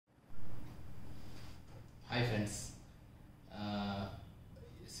Hi friends,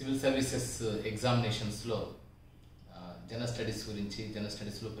 civil services examinations లో general studies గురించి general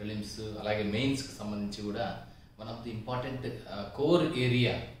స్టడీస్లో ప్రిలిమ్స్ అలాగే మెయిన్స్కి సంబంధించి కూడా one of the important core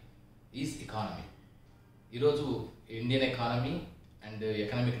area is economy. ఈరోజు Indian economy and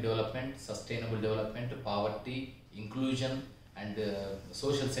economic development, sustainable development, poverty, inclusion and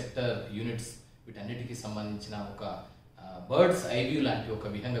social sector units వీటన్నిటికీ సంబంధించిన ఒక బర్డ్స్ ఐ వ్యూ లాంటి ఒక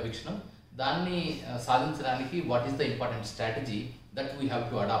విహంగ వీక్షణం. దాన్ని సాధించడానికి what is the important strategy that we have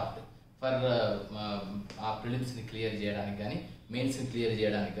to adapt for ఆ ప్రిలిమ్స్ని clear చేయడానికి కానీ మెయిన్స్ని క్లియర్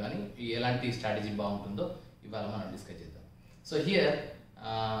చేయడానికి కానీ ఎలాంటి స్ట్రాటజీ బాగుంటుందో ఇవాళ మనం డిస్కస్ చేద్దాం. సో హియర్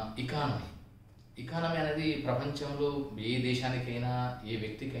ఎకానమీ అనేది ప్రపంచంలో ఏ దేశానికైనా ఏ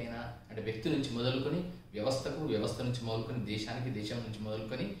వ్యక్తికైనా, అంటే వ్యక్తి నుంచి మొదలుకొని వ్యవస్థకు, వ్యవస్థ నుంచి మొదలుకొని దేశానికి, దేశం నుంచి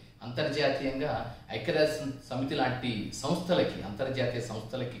మొదలుకొని అంతర్జాతీయంగా ఐక్యరాజ్య సమితి లాంటి సంస్థలకి, అంతర్జాతీయ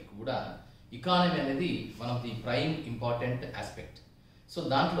సంస్థలకి కూడా ఎకానమీ అనేది one of the prime important aspect. So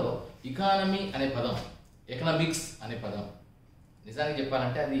దాంట్లో ఎకానమీ అనే పదం, ఎకనామిక్స్ అనే పదం నిజానికి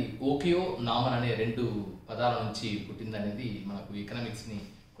చెప్పాలంటే అది ఓకియో నామన్ అనే రెండు పదాల నుంచి పుట్టిందనేది మనకు ఎకనామిక్స్ని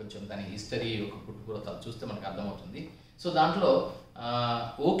కొంచెం దాని హిస్టరీ ఒక పుట్టుకూరత చూస్తే మనకు అర్థమవుతుంది. సో దాంట్లో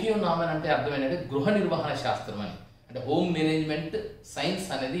ఓకియో నామన్ అంటే అర్థం ఏంటంటే గృహ నిర్వహణ శాస్త్రం అని, అంటే హోమ్ మేనేజ్మెంట్ సైన్స్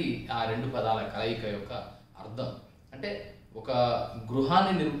అనేది ఆ రెండు పదాల కలయిక యొక్క అర్థం. అంటే ఒక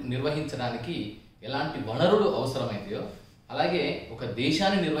గృహాన్ని నిర్వహించడానికి ఎలాంటి వనరులు అవసరమైతాయో అలాగే ఒక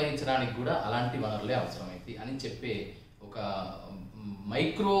దేశాన్ని నిర్వహించడానికి కూడా అలాంటి వనరులే అవసరమైతాయి అని చెప్పే ఒక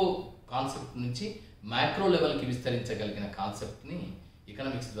మైక్రో కాన్సెప్ట్ నుంచి మ్యాక్రో లెవెల్కి విస్తరించగలిగిన కాన్సెప్ట్ని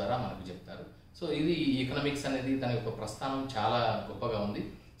ఎకనామిక్స్ ద్వారా మనకు చెప్తారు. సో ఇది ఎకనామిక్స్ అనేది దాని యొక్క ప్రస్థానం చాలా గొప్పగా ఉంది.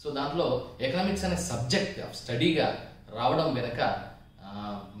 సో దాంట్లో ఎకనామిక్స్ అనే సబ్జెక్ట్ ఆఫ్ స్టడీగా రావడం వెనక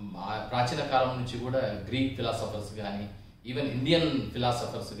ప్రాచీన కాలం నుంచి కూడా గ్రీక్ ఫిలాసఫర్స్ కానీ, ఈవెన్ ఇండియన్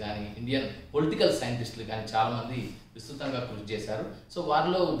ఫిలాసఫర్స్ కానీ, ఇండియన్ పొలిటికల్ సైంటిస్టులు కానీ చాలామంది విస్తృతంగా కృషి చేశారు. సో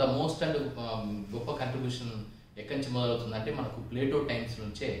వారిలో ద మోస్ట్ అండ్ గొప్ప కంట్రిబ్యూషన్ ఎక్కడి నుంచి మొదలవుతుందంటే మనకు ప్లేటో టైమ్స్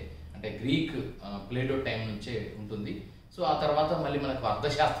నుంచే, అంటే గ్రీక్ ప్లేటో టైం నుంచే ఉంటుంది. సో ఆ తర్వాత మళ్ళీ మనకు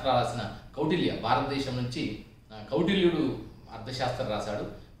అర్థశాస్త్ర రాసిన కౌటిల్య, భారతదేశం నుంచి కౌటిల్యుడు అర్థశాస్త్రం రాశాడు.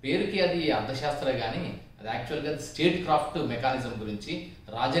 పేరుకి అది అర్థశాస్త్ర కానీ అది యాక్చువల్గా స్టేట్ క్రాఫ్ట్ మెకానిజం గురించి,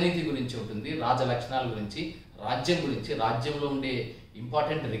 రాజనీతి గురించి ఉంటుంది, రాజ లక్షణాల గురించి, రాజ్యం గురించి, రాజ్యంలో ఉండే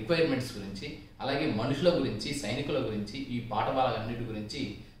ఇంపార్టెంట్ రిక్వైర్మెంట్స్ గురించి, అలాగే మనుషుల గురించి, సైనికుల గురించి, ఈ పాఠభాగాలన్నిటి గురించి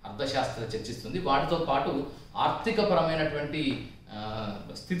అర్థశాస్త్రం చర్చిస్తుంది. వాటితో పాటు ఆర్థికపరమైనటువంటి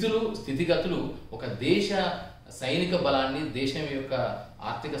స్థితిగతులు ఒక దేశ సైనిక బలాన్ని, దేశం యొక్క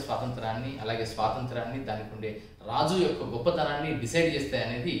ఆర్థిక స్వాతంత్రాన్ని, అలాగే స్వాతంత్రాన్ని, దానికి ఉండే రాజు యొక్క గొప్పతనాన్ని డిసైడ్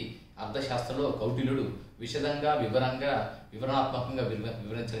చేస్తాయనేది అర్థశాస్త్రంలో కౌటిల్యుడు విశదంగా, వివరణాత్మకంగా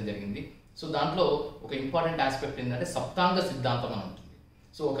వివరించడం జరిగింది. సో దాంట్లో ఒక ఇంపార్టెంట్ ఆస్పెక్ట్ ఏంటంటే సప్తాంగ సిద్ధాంతం అని ఉంటుంది.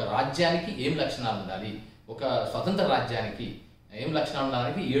 సో ఒక రాజ్యానికి ఏం లక్షణాలు ఉండాలి, ఒక స్వతంత్ర రాజ్యానికి ఏం లక్షణాలు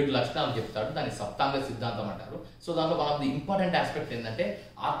ఉండాలని 7 లక్షణాలు చెప్తాడు. దాన్ని సప్తాంగ సిద్ధాంతం అంటారు. సో దాంట్లో one of the important aspect ఏంటంటే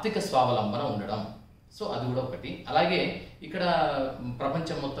ఆర్థిక స్వావలంబన ఉండడం. సో అది కూడా ఒకటి. అలాగే ఇక్కడ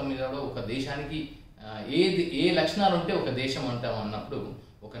ప్రపంచం మొత్తం మీద ఒక దేశానికి ఏ లక్షణాలు ఉంటే ఒక దేశం అంటాం అన్నప్పుడు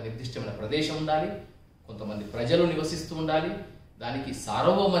ఒక నిర్దిష్టమైన ప్రదేశం ఉండాలి, కొంతమంది ప్రజలు నివసిస్తూ ఉండాలి, దానికి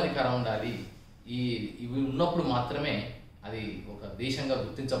సార్వభౌమాధికారం ఉండాలి. ఇవి ఉన్నప్పుడు మాత్రమే అది ఒక దేశంగా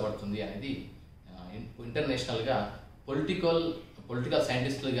గుర్తించబడుతుంది అనేది ఇంటర్నేషనల్గా పొలిటికల్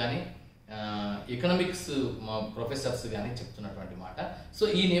సైంటిస్టులు కానీ, ఎకనామిక్స్ ప్రొఫెసర్స్ కానీ చెప్తున్నటువంటి మాట. సో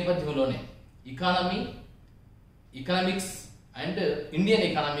ఈ నేపథ్యంలోనే economics and Indian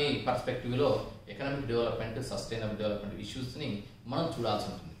economy పర్స్పెక్టివ్లో economic development, sustainable development ఇష్యూస్ని మనం చూడాల్సి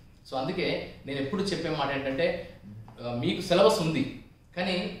ఉంటుంది. సో అందుకే నేను ఎప్పుడు చెప్పే మాట ఏంటంటే మీకు సిలబస్ ఉంది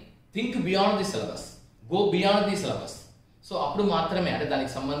కానీ think beyond the syllabus, go beyond the syllabus. So అప్పుడు మాత్రమే, అంటే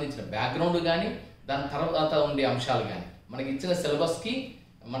దానికి సంబంధించిన బ్యాక్గ్రౌండ్ కానీ దాని తర్వాత ఉండే అంశాలు కానీ మనకి ఇచ్చిన సిలబస్కి,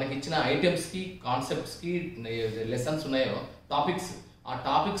 మనకి ఇచ్చిన ఐటమ్స్కి, కాన్సెప్ట్స్కి, లెసన్స్ ఉన్నాయో టాపిక్స్, ఆ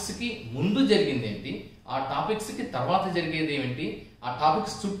టాపిక్స్కి ముందు జరిగింది ఏంటి, ఆ టాపిక్స్కి తర్వాత జరిగేది ఏమిటి, ఆ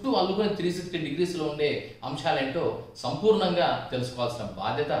టాపిక్స్ చుట్టూ అల్లుకొని 360 డిగ్రీస్లో ఉండే అంశాలేంటో సంపూర్ణంగా తెలుసుకోవాల్సిన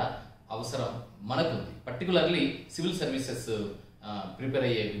బాధ్యత, అవసరం మనకుంది. పర్టికులర్లీ సివిల్ సర్వీసెస్ ప్రిపేర్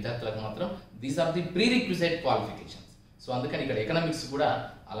అయ్యే విద్యార్థులకు మాత్రం these are the pre requisite qualifications. So అందుకని ఇక్కడ ఎకనామిక్స్ కూడా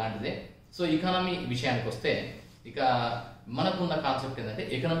అలాంటిదే. సో ఎకానమీ విషయానికి వస్తే ఇక మనకున్న కాన్సెప్ట్ ఏంటంటే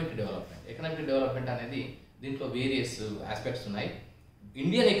ఎకనామిక్ డెవలప్మెంట్ అనేది దీంట్లో వేరియస్ ఆస్పెక్ట్స్ ఉన్నాయి.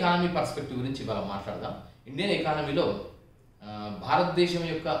 ఇండియన్ ఎకానమీ పర్స్పెక్టివ్ గురించి ఇవాళ మాట్లాడదాం. ఇండియన్ ఎకానమీలో భారతదేశం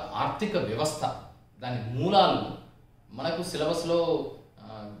యొక్క ఆర్థిక వ్యవస్థ, దాని మూలాలు మనకు సిలబస్లో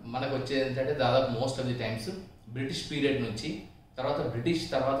మనకు వచ్చేది ఏంటంటే దాదాపు most of the times British period నుంచి,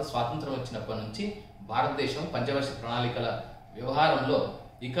 తర్వాత స్వాతంత్రం వచ్చినప్పటి నుంచి భారతదేశం పంచవర్ష ప్రణాళికల వ్యవహారంలో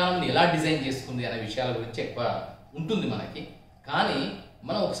ఎకానమీని ఎలా డిజైన్ చేసుకుంది అనే విషయాల గురించి ఎక్కువ ఉంటుంది మనకి. కానీ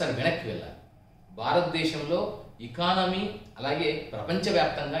మనం ఒకసారి వెనక్కి వెళ్ళాలి. భారతదేశంలో ఎకానమీ, అలాగే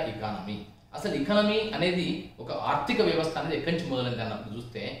ప్రపంచవ్యాప్తంగా ఎకానమీ, అసలు ఎకానమీ అనేది ఒక ఆర్థిక వ్యవస్థ అనేది ఎక్కడి నుంచి మొదలైంది అన్నప్పుడు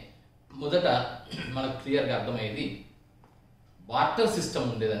చూస్తే మొదట మనకు క్లియర్గా అర్థమయ్యేది బార్టర్ సిస్టమ్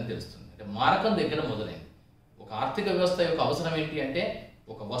ఉండేదని తెలుస్తుంది. అంటే మారకం దగ్గర మొదలైంది. ఒక ఆర్థిక వ్యవస్థ యొక్క అవసరం ఏంటి అంటే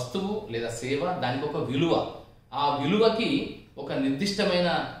ఒక వస్తువు లేదా సేవ, దానికి ఒక విలువ, ఆ విలువకి ఒక నిర్దిష్టమైన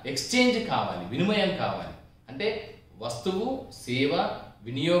ఎక్స్చేంజ్ కావాలి, వినిమయం కావాలి. అంటే వస్తువు, సేవ,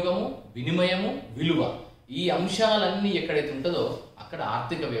 వినియోగము, వినిమయము, విలువ, ఈ అంశాలన్నీ ఎక్కడైతే ఉంటుందో అక్కడ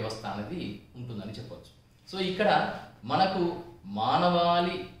ఆర్థిక వ్యవస్థ అనేది ఉంటుందని చెప్పవచ్చు. సో ఇక్కడ మనకు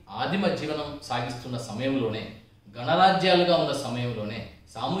మానవాళి ఆదిమ జీవనం సాగిస్తున్న సమయంలోనే, గణరాజ్యాలుగా ఉన్న సమయంలోనే,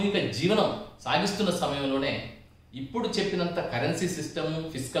 సామూహిక జీవనం సాగిస్తున్న సమయంలోనే ఇప్పుడు చెప్పినంత currency system,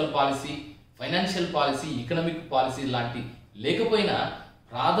 physical policy, financial policy, economic policy లాంటి లేకపోయినా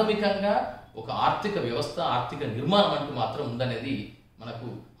ప్రాథమికంగా ఒక ఆర్థిక వ్యవస్థ, ఆర్థిక నిర్మాణం అంటూ మాత్రం ఉందనేది మనకు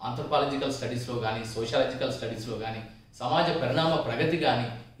ఆంథ్రోపాలజికల్ స్టడీస్లో కానీ, సోషాలజికల్ స్టడీస్లో కానీ, సమాజ పరిణామ ప్రగతి కానీ,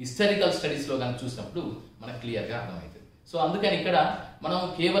 హిస్టారికల్ స్టడీస్లో కానీ చూసినప్పుడు మనకు క్లియర్గా అర్థమవుతుంది. సో అందుకని ఇక్కడ మనం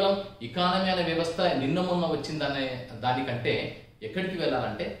కేవలం ఎకానమీ అనే వ్యవస్థ నిన్న మొన్న వచ్చిందనే దానికంటే ఎక్కడికి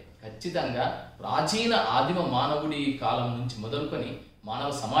వెళ్ళాలంటే ఖచ్చితంగా ప్రాచీన ఆదిమ మానవుడి కాలం నుంచి మొదలుకొని మానవ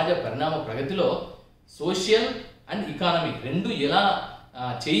సమాజ పరిణామ ప్రగతిలో సోషల్ అండ్ ఎకానమీ రెండు ఎలా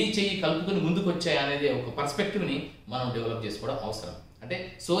చేయి కలుపుకొని ముందుకు వచ్చాయి అనేది ఒక పర్స్పెక్టివ్ని మనం డెవలప్ చేసుకోవడం అవసరం. అంటే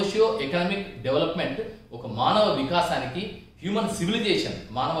సోషియో ఎకనామిక్ డెవలప్మెంట్ ఒక మానవ వికాసానికి, హ్యూమన్ సివిలైజేషన్,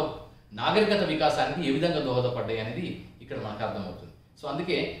 మానవ నాగరికత వికాసానికి ఏ విధంగా దోహదపడ్డాయి అనేది ఇక్కడ మనకు అర్థమవుతుంది. సో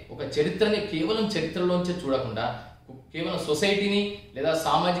అందుకే ఒక చరిత్రని కేవలం చరిత్రలోంచే చూడకుండా, కేవలం సొసైటీని లేదా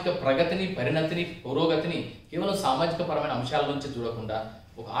సామాజిక ప్రగతిని, పరిణతిని, పురోగతిని కేవలం సామాజిక పరమైన అంశాల నుంచి చూడకుండా,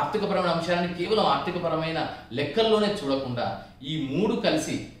 ఒక ఆర్థికపరమైన అంశాన్ని కేవలం ఆర్థికపరమైన లెక్కల్లోనే చూడకుండా, ఈ మూడు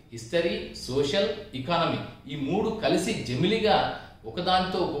కలిసి హిస్టరీ, సోషల్, ఎకానమీ, ఈ మూడు కలిసి జమిలిగా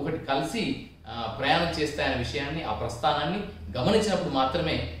ఒకదానితో ఒకటి కలిసి ప్రయాణం చేస్తాయనే విషయాన్ని, ఆ ప్రస్థానాన్ని గమనించినప్పుడు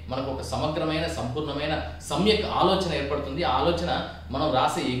మాత్రమే మనకు ఒక సమగ్రమైన, సంపూర్ణమైన సమ్యక్ ఆలోచన ఏర్పడుతుంది. ఆ ఆలోచన మనం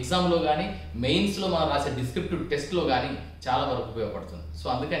రాసే ఎగ్జామ్లో కానీ, మెయిన్స్లో మనం రాసే డిస్క్రిప్టివ్ టెస్ట్లో కానీ చాలా వరకు ఉపయోగపడుతుంది. సో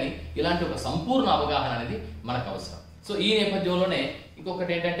అందుకని ఇలాంటి ఒక సంపూర్ణ అవగాహన అనేది మనకు అవసరం. సో ఈ నేపథ్యంలోనే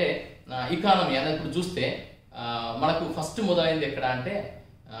ఇంకొకటి ఏంటంటే ఎకానమీ అనేది ఇప్పుడు చూస్తే మనకు ఫస్ట్ మొదలైంది ఎక్కడ అంటే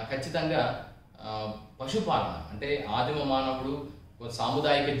ఖచ్చితంగా పశుపాలన. అంటే ఆదిమ మానవుడు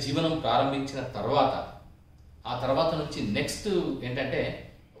సాముదాయిక జీవనం ప్రారంభించిన తర్వాత, ఆ తర్వాత నుంచి నెక్స్ట్ ఏంటంటే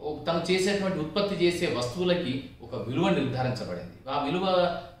తను చేసేటువంటి ఉత్పత్తి చేసే వస్తువులకి ఒక విలువ నిర్ధారించబడింది. ఆ విలువ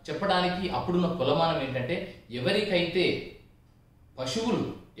చెప్పడానికి అప్పుడున్న కొలమానం ఏంటంటే ఎవరికైతే పశువులు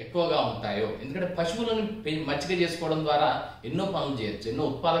ఎక్కువగా ఉంటాయో, ఎందుకంటే పశువులను మచ్చిక చేసుకోవడం ద్వారా ఎన్నో పనులు చేయొచ్చు, ఎన్నో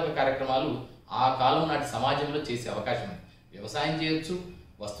ఉత్పాదక కార్యక్రమాలు ఆ కాలం నాటి సమాజంలో చేసే అవకాశం ఉంది. వ్యవసాయం చేయొచ్చు,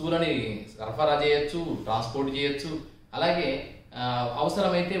 వస్తువులని సరఫరా చేయొచ్చు, ట్రాన్స్పోర్ట్ చేయొచ్చు, అలాగే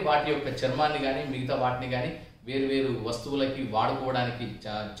అవసరమైతే వాటి యొక్క చర్మాన్ని కానీ మిగతా వాటిని కానీ వేరు వేరు వస్తువులకి వాడుకోవడానికి,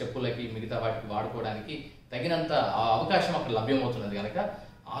 చెప్పులకి మిగతా వాటికి వాడుకోవడానికి తగినంత అవకాశం అక్కడ లభ్యమవుతున్నది కనుక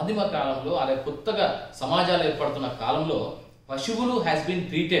ఆదిమ కాలంలో, అలాగే కొత్తగా సమాజాలు ఏర్పడుతున్న కాలంలో పశువులు has been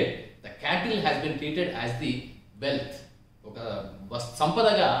treated, the cattle has been treated as the wealth, ఒక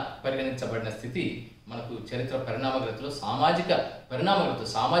సంపదగా పరిగణించబడిన స్థితి మనకు చరిత్ర పరిణామగతిలో, సామాజిక పరిణామగతిలో,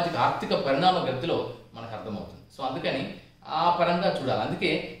 సామాజిక ఆర్థిక పరిణామగతిలో మనకు అర్థమవుతుంది. సో అందుకని ఆ పరంగా చూడాలి.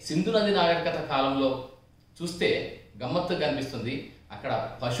 అందుకే సింధు నది నాగరికత కాలంలో చూస్తే గమ్మత్తు కనిపిస్తుంది. అక్కడ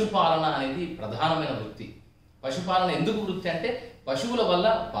పశుపాలన అనేది ప్రధానమైన వృత్తి. పశుపాలన ఎందుకు వృత్తి అంటే పశువుల వల్ల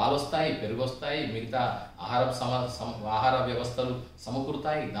పాలు వస్తాయి, పెరుగు వస్తాయి, మిగతా ఆహార వ్యవస్థలు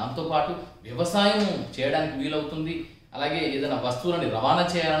సమకూరుతాయి, దాంతోపాటు వ్యవసాయం చేయడానికి వీలవుతుంది, అలాగే ఏదైనా వస్తువులని రవాణా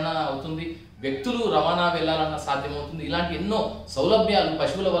చేయాలన్నా అవుతుంది, వ్యక్తులు రవాణా వెళ్ళాలన్నా సాధ్యమవుతుంది. ఇలాంటి ఎన్నో సౌలభ్యాలు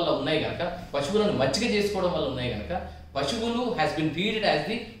పశువుల వల్ల ఉన్నాయి కనుక, పశువులను మచ్చిక చేసుకోవడం వల్ల ఉన్నాయి కనుక పశువులు has been treated as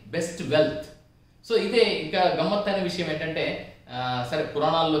the best wealth. So ఇదే ఇంకా గమ్మత్ అనే విషయం ఏంటంటే, సరే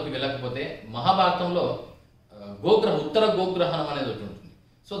పురాణాల్లోకి వెళ్ళకపోతే మహాభారతంలో ఉత్తర గోగ్రహణం అనేది ఒకటి ఉంటుంది.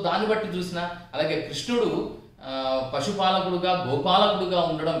 సో దాన్ని బట్టి చూసినా, అలాగే కృష్ణుడు పశుపాలకుడుగా, గోపాలకుడుగా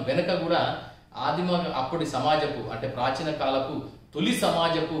ఉండడం వెనుక కూడా ఆదిమ అప్పటి సమాజపు, అంటే ప్రాచీన కాలపు తొలి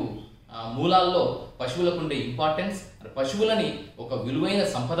సమాజపు మూలాల్లో పశువులకు ఉండే ఇంపార్టెన్స్, పశువులని ఒక విలువైన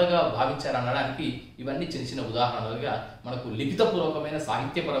సంపదగా భావించారనడానికి ఇవన్నీ చిన్న చిన్న ఉదాహరణలుగా మనకు లిఖితపూర్వకమైన,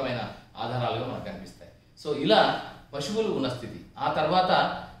 సాహిత్యపరమైన ఆధారాలుగా మనకు కనిపిస్తాయి. సో ఇలా పశువులు ఉన్న స్థితి. ఆ తర్వాత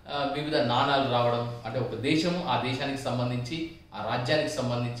వివిధ నాణాలు రావడం, అంటే ఒక దేశము ఆ దేశానికి సంబంధించి, ఆ రాజ్యానికి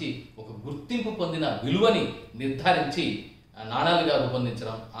సంబంధించి ఒక గుర్తింపు పొందిన విలువని నిర్ధారించి నాణాలుగా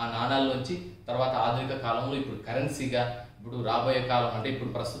రూపొందించడం, ఆ నాణాల్లోంచి తర్వాత ఆధునిక కాలంలో ఇప్పుడు కరెన్సీగా, ఇప్పుడు రాబోయే కాలం అంటే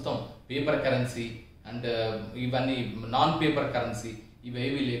ఇప్పుడు ప్రస్తుతం పేపర్ కరెన్సీ అండ్ ఇవన్నీ నాన్ పేపర్ కరెన్సీ,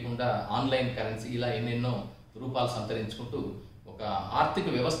 ఇవేవి లేకుండా ఆన్లైన్ కరెన్సీ ఇలా ఎన్నెన్నో రూపాలు సంతరించుకుంటూ ఒక ఆర్థిక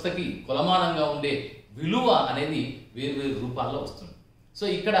వ్యవస్థకి కొలమానంగా ఉండే విలువ అనేది వేరు రూపాల్లో వస్తుంది. సో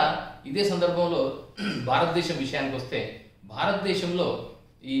ఇక్కడ ఇదే సందర్భంలో భారతదేశం విషయానికి వస్తే, భారతదేశంలో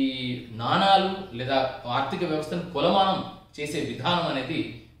ఈ నాణాలు లేదా ఆర్థిక వ్యవస్థను కొలమానం చేసే విధానం అనేది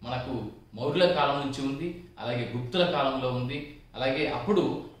మనకు మౌర్యుల కాలం నుంచి ఉంది, అలాగే గుప్తుల కాలంలో ఉంది. అలాగే అప్పుడు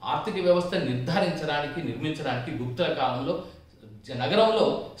ఆర్థిక వ్యవస్థ నిర్మించడానికి గుప్తుల కాలంలో నగరంలో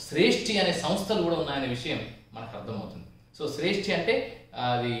శ్రేష్ఠి అనే సంస్థలు కూడా ఉన్నాయనే విషయం మనకు అర్థమవుతుంది. సో శ్రేష్ఠి అంటే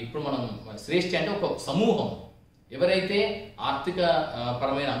అది ఇప్పుడు మనం శ్రేష్ఠి అంటే ఒక సమూహం, ఎవరైతే ఆర్థిక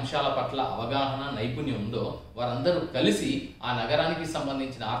పరమైన అంశాల పట్ల అవగాహన నైపుణ్యం ఉందో వారందరూ కలిసి ఆ నగరానికి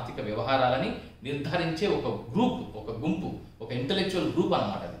సంబంధించిన ఆర్థిక వ్యవహారాలని నిర్ధారించే ఒక గ్రూప్, ఒక గుంపు, ఒక ఇంటలెక్చువల్ గ్రూప్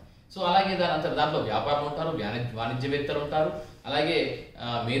అన్నమాట అది. సో అలాగే దాంట్లో వ్యాపారులు ఉంటారు, వాణిజ్యవేత్తలు ఉంటారు, అలాగే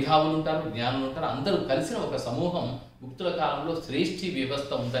మేధావులు ఉంటారు, జ్ఞానులు ఉంటారు, అందరూ కలిసిన ఒక సమూహం గుప్తుల కాలంలో శ్రేష్ఠి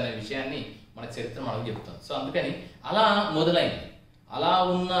వ్యవస్థ ఉందనే విషయాన్ని మన చరిత్ర మనకు చెప్తాం. సో అందుకని అలా మొదలైంది. అలా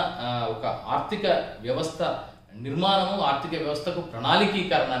ఉన్న ఒక ఆర్థిక వ్యవస్థ నిర్మాణము, ఆర్థిక వ్యవస్థకు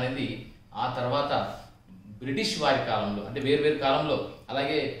ప్రణాళికీకరణ అనేది ఆ తర్వాత బ్రిటిష్ వారి కాలంలో, అంటే వేరు కాలంలో,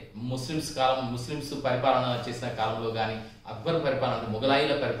 అలాగే ముస్లిమ్స్ పరిపాలన చేసిన కాలంలో కానీ, అక్బర్ పరిపాలన అంటే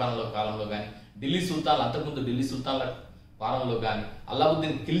మొఘలాయిల పరిపాలనలో కాలంలో కానీ, అంతకుముందు ఢిల్లీ సుల్తాన్ల పాలనలో కానీ,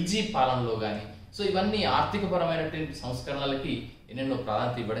 అల్లావుద్దీన్ ఖిల్జీ పాలనలో కానీ, సో ఇవన్నీ ఆర్థికపరమైనటువంటి సంస్కరణలకి ఎన్నెన్నో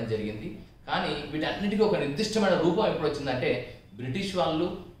ప్రాధాన్యత ఇవ్వడం జరిగింది. కానీ వీటన్నిటికీ ఒక నిర్దిష్టమైన రూపం ఎప్పుడు వచ్చిందంటే బ్రిటిష్ వాళ్ళు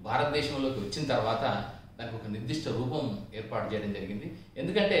భారతదేశంలోకి వచ్చిన తర్వాత దానికి ఒక నిర్దిష్ట రూపం ఏర్పాటు చేయడం జరిగింది.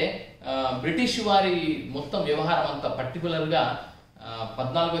 ఎందుకంటే బ్రిటిష్ వారి మొత్తం వ్యవహారం అంతా పర్టికులర్గా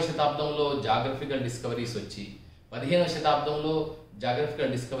 14వ శతాబ్దంలో జాగ్రఫికల్ డిస్కవరీస్ వచ్చి, 15వ శతాబ్దంలో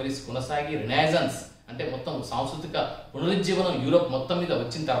జాగ్రఫికల్ డిస్కవరీస్ కొనసాగి, రినైజాన్స్ అంటే మొత్తం సాంస్కృతిక పునరుజ్జీవనం యూరోప్ మొత్తం మీద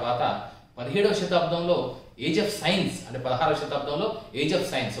వచ్చిన తర్వాత 17వ శతాబ్దంలో ఏజ్ ఆఫ్ సైన్స్, అంటే 16వ శతాబ్దంలో ఏజ్ ఆఫ్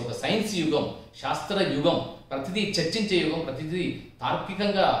సైన్స్, ఒక సైన్స్ యుగం, శాస్త్ర యుగం, ప్రతిదీ చర్చించే యుగం, ప్రతిదీ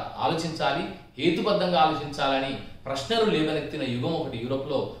తార్కికంగా ఆలోచించాలి, హేతుబద్ధంగా ఆలోచించాలని ప్రశ్నలు లేవనెత్తిన యుగం ఒకటి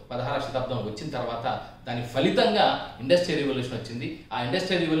యూరోప్లో 16వ శతాబ్దం వచ్చిన తర్వాత దాని ఫలితంగా ఇండస్ట్రియల్ రివల్యూషన్ వచ్చింది. ఆ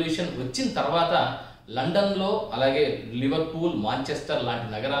ఇండస్ట్రియల్ రివల్యూషన్ వచ్చిన తర్వాత లండన్లో, అలాగే లివర్పూల్, మాంచెస్టర్ లాంటి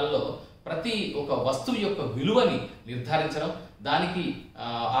నగరాల్లో ప్రతి ఒక వస్తువు యొక్క విలువని నిర్ధారించడం, దానికి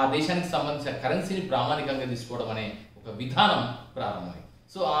ఆ దేశానికి సంబంధించిన కరెన్సీని ప్రామాణికంగా తీసుకోవడం అనే ఒక విధానం ప్రారంభమైంది.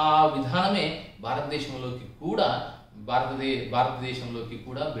 సో ఆ విధానమే భారతదేశంలోకి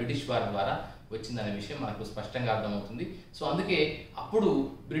కూడా బ్రిటిష్ వారి ద్వారా వచ్చిందనే విషయం మనకు స్పష్టంగా అర్థమవుతుంది. సో అందుకే అప్పుడు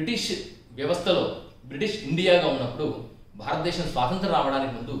బ్రిటిష్ వ్యవస్థలో, బ్రిటిష్ ఇండియాగా ఉన్నప్పుడు, భారతదేశం స్వాతంత్రం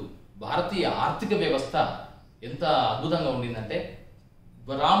రావడానికి ముందు భారతీయ ఆర్థిక వ్యవస్థ ఎంత అద్భుతంగా ఉండిందంటే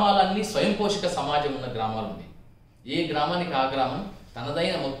గ్రామాలన్నీ స్వయం పోషక సమాజం ఉన్న గ్రామాలు ఉన్నాయి. ఏ గ్రామానికి ఆ గ్రామం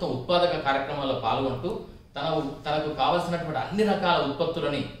తనదైన మొత్తం ఉత్పాదక కార్యక్రమాల్లో పాల్గొంటూ తనకు కావలసినటువంటి అన్ని రకాల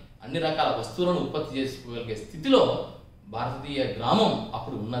ఉత్పత్తులని, అన్ని రకాల వస్తువులను ఉత్పత్తి చేసుకోగలిగే స్థితిలో భారతీయ గ్రామం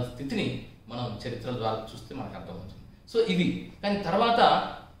అప్పుడు ఉన్న స్థితిని మనం చరిత్రల ద్వారా చూస్తే మనకు అర్థమవుతుంది. సో ఇది కానీ తర్వాత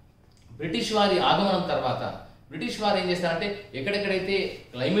బ్రిటిష్ వారి ఆగమనం తర్వాత బ్రిటిష్ వారు ఏం చేస్తారంటే ఎక్కడెక్కడైతే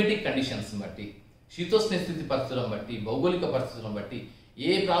క్లైమేటిక్ కండిషన్స్ బట్టి, శీతోష్ణ స్థితి పరిస్థితులను బట్టి, భౌగోళిక పరిస్థితులను బట్టి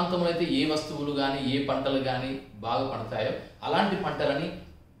ఏ ప్రాంతంలో అయితే ఏ వస్తువులు కానీ ఏ పంటలు కానీ బాగా పండుతాయో అలాంటి పంటలని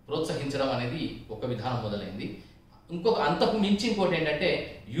ప్రోత్సహించడం అనేది ఒక విధానం మొదలైంది. అంతకు మించి ఇంకోటి ఏంటంటే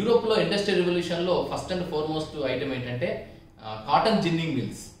యూరోప్లో industrial రివల్యూషన్లో first and foremost item ఏంటంటే కాటన్ జిన్నింగ్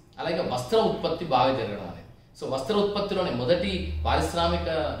మిల్స్, అలాగే వస్త్ర ఉత్పత్తి బాగా జరగడం అనేది. సో వస్త్ర ఉత్పత్తిలోనే మొదటి పారిశ్రామిక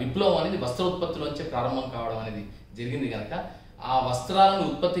విప్లవం అనేది వస్త్ర ఉత్పత్తిలోంచే ప్రారంభం కావడం అనేది జరిగింది కనుక ఆ వస్త్రాలను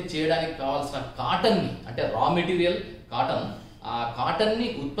ఉత్పత్తి చేయడానికి కావాల్సిన కాటన్ని, అంటే రా మెటీరియల్ కాటన్, ఆ కాటన్ని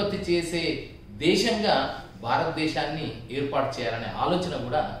ఉత్పత్తి చేసే దేశంగా భారతదేశాన్ని ఏర్పాటు చేయాలనే ఆలోచన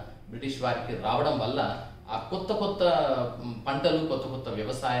కూడా బ్రిటిష్ వారికి రావడం వల్ల ఆ కొత్త పంటలు, కొత్త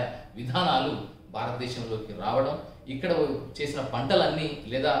వ్యవసాయ విధానాలు భారతదేశంలోకి రావడం, ఇక్కడ చేసిన పంటలన్నీ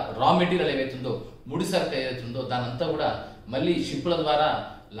లేదా రా మెటీరియల్ ఏవైతుందో, ముడి సరుకు ఏదైతుందో దానంతా కూడా మళ్ళీ షిప్ల ద్వారా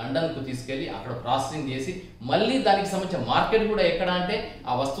లండన్కు తీసుకెళ్ళి అక్కడ ప్రాసెసింగ్ చేసి మళ్ళీ దానికి సంబంధించిన మార్కెట్ కూడా ఎక్కడ అంటే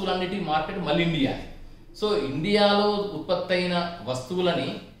ఆ వస్తువులన్నిటి మార్కెట్ మళ్ళీ ఇండియా. సో ఇండియాలో ఉత్పత్తి అయిన వస్తువులని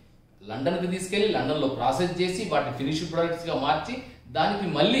లండన్కి తీసుకెళ్ళి లండన్లో ప్రాసెస్ చేసి వాటిని ఫినిష్డ్ ప్రొడక్ట్స్గా మార్చి దానికి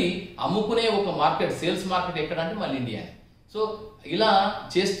మళ్ళీ అమ్ముకునే ఒక మార్కెట్, సేల్స్ మార్కెట్ ఎక్కడ అంటే మళ్ళీ ఇండియా. సో ఇలా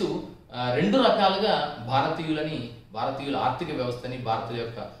చేస్తూ రెండు రకాలుగా భారతీయుల ఆర్థిక వ్యవస్థని, భారతీయుల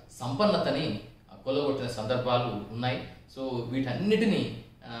యొక్క సంపన్నతని కొలగొట్టిన సందర్భాలు ఉన్నాయి. సో వీటన్నిటినీ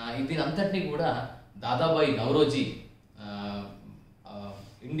దీనంతటినీ కూడా దాదాబాయి నౌరోజీ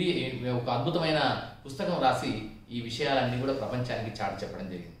ఒక అద్భుతమైన పుస్తకం రాసి ఈ విషయాలన్నీ కూడా ప్రపంచానికి చాటి చెప్పడం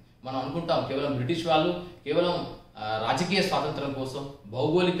జరిగింది. మనం అనుకుంటాం కేవలం బ్రిటిష్ వాళ్ళు కేవలం రాజకీయ స్వాతంత్రం కోసం,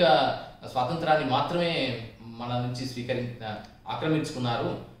 భౌగోళిక స్వాతంత్రాన్ని మాత్రమే మన నుంచి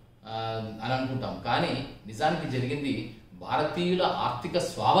ఆక్రమించుకున్నారు అని అనుకుంటాం. కానీ నిజానికి జరిగింది భారతీయుల ఆర్థిక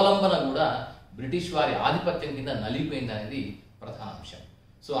స్వావలంబన కూడా బ్రిటిష్ వారి ఆధిపత్యం కింద నలిగిపోయింది అనేది ప్రధాన అంశం.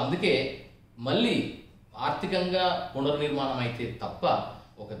 సో అందుకే మళ్ళీ ఆర్థికంగా పునర్నిర్మాణం అయితే తప్ప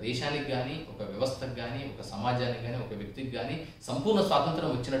ఒక దేశానికి కానీ, ఒక వ్యవస్థకు కానీ, ఒక సమాజానికి కానీ, ఒక వ్యక్తికి కానీ సంపూర్ణ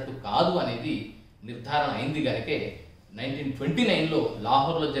స్వాతంత్రం వచ్చినట్టు కాదు అనేది నిర్ధారణ అయింది కనుకే 1929లో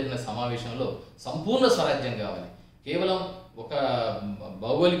లాహోర్లో జరిగిన సమావేశంలో సంపూర్ణ స్వరాజ్యం కావాలి, కేవలం ఒక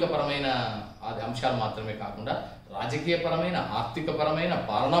భౌగోళికపరమైన అంశాలు మాత్రమే కాకుండా రాజకీయపరమైన, ఆర్థికపరమైన,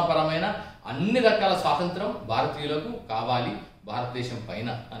 పాలనాపరమైన అన్ని రకాల స్వాతంత్రం భారతీయులకు కావాలి భారతదేశం పైన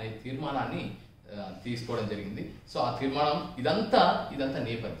అనే తీర్మానాన్ని తీసుకోవడం జరిగింది. సో ఆ తీర్మానం ఇదంతా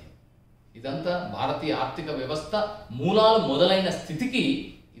నేపథ్యం, ఇదంతా భారతీయ ఆర్థిక వ్యవస్థ మూలాలు మొదలైన స్థితికి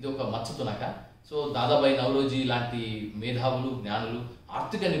ఇది ఒక మచ్చతునక. సో దాదాబాయి నవరోజీ లాంటి మేధావులు, జ్ఞానులు,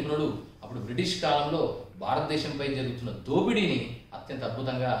 ఆర్థిక నిపుణులు అప్పుడు బ్రిటిష్ కాలంలో భారతదేశంపై జరుగుతున్న దోపిడీని అత్యంత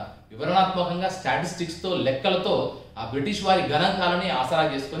అద్భుతంగా, వివరణాత్మకంగా, స్టాటిస్టిక్స్తో, లెక్కలతో ఆ బ్రిటిష్ వారి గణాంకాలని ఆసరా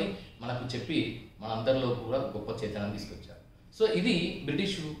చేసుకొని మనకు చెప్పి మనందరిలో కూడా గొప్ప చైతన్యం తీసుకొచ్చారు. సో ఇది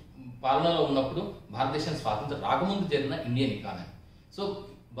బ్రిటిష్ పాలనలో ఉన్నప్పుడు భారతదేశం స్వాతంత్రం రాకముందు జరిగిన ఇండియన్ ఎకానమీ. సో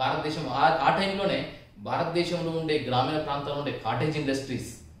భారతదేశం ఆ టైంలోనే భారతదేశంలో ఉండే గ్రామీణ ప్రాంతాల్లో ఉండే కాటేజ్ ఇండస్ట్రీస్,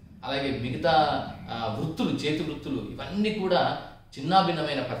 అలాగే మిగతా వృత్తులు, చేతి వృత్తులు ఇవన్నీ కూడా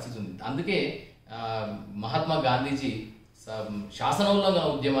చిన్నాభిన్నమైన పరిస్థితి ఉంది. అందుకే మహాత్మా గాంధీజీ శాసనోల్లంఘన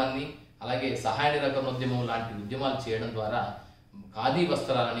ఉద్యమాన్ని, అలాగే సహాయ నిరాకరణ ఉద్యమం లాంటి ఉద్యమాలు చేయడం ద్వారా ఖాదీ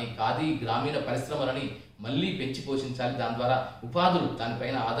వస్త్రాలని, ఖాదీ గ్రామీణ పరిశ్రమలని మళ్ళీ పెంచి పోషించాలి, దాని ద్వారా ఉపాధులు,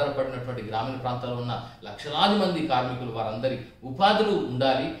 దానిపైన ఆధారపడినటువంటి గ్రామీణ ప్రాంతాల్లో ఉన్న లక్షలాది మంది కార్మికులు వారందరి ఉపాధులు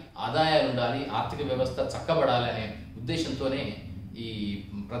ఉండాలి, ఆదాయాలు ఉండాలి, ఆర్థిక వ్యవస్థ చక్కబడాలి అనే ఉద్దేశంతోనే ఈ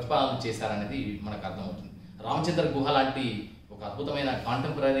ప్రతిపాదనలు చేశారనేది మనకు అర్థమవుతుంది. రామచంద్ర గుహ లాంటి ఒక అద్భుతమైన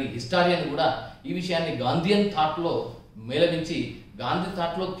కాంటెంపరీ హిస్టారియన్ కూడా ఈ విషయాన్ని గాంధీయన్ థాట్లో మేళవించి, గాంధీ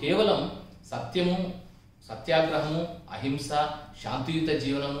థాట్లో కేవలం సత్యము, సత్యాగ్రహము, అహింస, శాంతియుత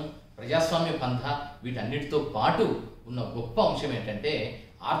జీవనము, ప్రజాస్వామ్య పంథ వీటన్నిటితో పాటు ఉన్న గొప్ప అంశం ఏంటంటే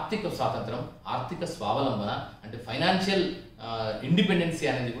ఆర్థిక స్వాతంత్రం, ఆర్థిక స్వావలంబన, అంటే ఫైనాన్షియల్ ఇండిపెండెన్సీ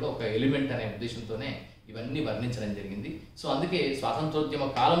అనేది కూడా ఒక ఎలిమెంట్ అనే ఉద్దేశంతోనే ఇవన్నీ వర్ణించడం జరిగింది. సో అందుకే స్వాతంత్రోద్యమ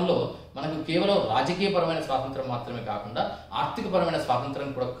కాలంలో మనకు కేవలం రాజకీయపరమైన స్వాతంత్రం మాత్రమే కాకుండా ఆర్థికపరమైన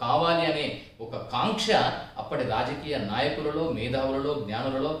స్వాతంత్రం కూడా కావాలి అనే ఒక కాంక్ష అప్పటి రాజకీయ నాయకులలో, మేధావులలో,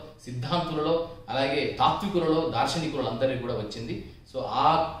 జ్ఞానులలో, సిద్ధాంతులలో, అలాగే తాత్వికులలో, దార్శనికులలో అందరికీ కూడా వచ్చింది. సో ఆ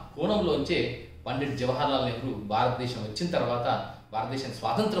కోణంలోంచే పండిట్ జవహర్లాల్ నెహ్రూ భారతదేశం వచ్చిన తర్వాత, భారతదేశం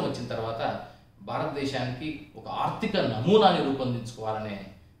స్వాతంత్రం వచ్చిన తర్వాత భారతదేశానికి ఒక ఆర్థిక నమూనాని రూపొందించుకోవాలనే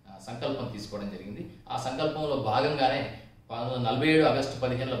సంకల్పం తీసుకోవడం జరిగింది. ఆ సంకల్పంలో భాగంగానే 1947 ఆగస్టు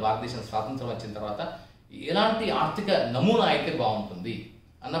 15 భారతదేశం స్వాతంత్రం వచ్చిన తర్వాత ఎలాంటి ఆర్థిక నమూనా అయితే బాగుంటుంది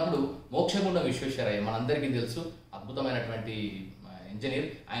అన్నప్పుడు మోక్షగుండం విశ్వేశ్వరయ్య మనందరికీ తెలుసు, అద్భుతమైనటువంటి ఇంజనీర్.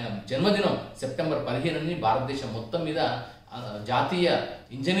 ఆయన జన్మదినం సెప్టెంబర్ 15ని భారతదేశం మొత్తం మీద జాతీయ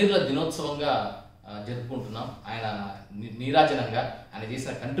ఇంజనీర్ల దినోత్సవంగా జరుపుకుంటున్నాం. ఆయన నీరాజనంగా, ఆయన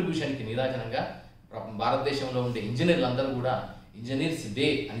చేసిన కంట్రిబ్యూషన్కి నీరాజనంగా భారతదేశంలో ఉండే ఇంజనీర్లు అందరూ కూడా ఇంజనీర్స్ డే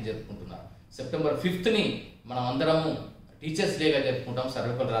అని జరుపుకుంటున్నారు. సెప్టెంబర్ 5ని మనం అందరము టీచర్స్ డేగా జరుపుకుంటాం,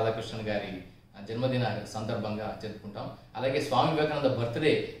 సర్వేపల్లి రాధాకృష్ణన్ గారి జన్మదిన సందర్భంగా జరుపుకుంటాం. అలాగే స్వామి వివేకానంద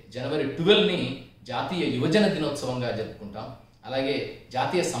బర్త్డే జనవరి 12ని జాతీయ యువజన దినోత్సవంగా జరుపుకుంటాం. అలాగే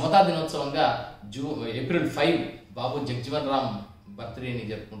జాతీయ సమతా దినోత్సవంగా ఏప్రిల్ 5 బాబు జగ్జీవన్ రామ్ బర్త్డేని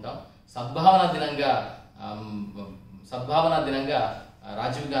జరుపుకుంటాం. సద్భావన దినంగా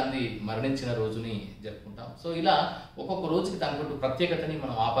రాజీవ్ గాంధీ మరణించిన రోజుని జరుపుకుంటాం. సో ఇలా ఒక్కొక్క రోజుకి దానికంటూ ప్రత్యేకతని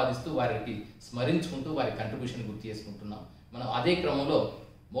మనం ఆపాదిస్తూ వారికి స్మరించుకుంటూ వారి కంట్రిబ్యూషన్ గుర్తు చేసుకుంటున్నాం. మనం అదే క్రమంలో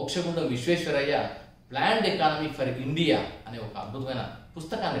Mokshagundam Visvesvaraya planned economy for India అనే ఒక అద్భుతమైన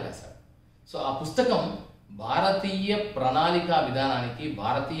పుస్తకాన్ని రాశారు. సో ఆ పుస్తకం భారతీయ ప్రణాళికా విధానానికి,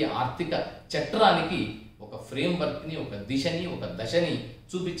 భారతీయ ఆర్థిక చట్రానికి ఒక ఫ్రేమ్వర్క్ని, ఒక దిశని, ఒక దశని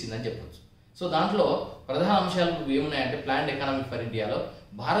చూపించిందని చెప్పొచ్చు. సో దాంట్లో ప్రధాన అంశాలు ఏమున్నాయంటే, ప్లాన్డ్ ఎకానమీ ఫర్ ఇండియాలో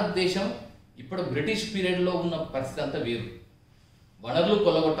భారతదేశం ఇప్పుడు బ్రిటిష్ పీరియడ్లో ఉన్న పరిస్థితి అంతా వేరు. వనరులు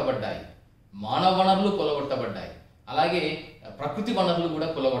కొల్లగొట్టబడ్డాయి, మానవ వనరులు కొల్లగొట్టబడ్డాయి, అలాగే ప్రకృతి వనరులు కూడా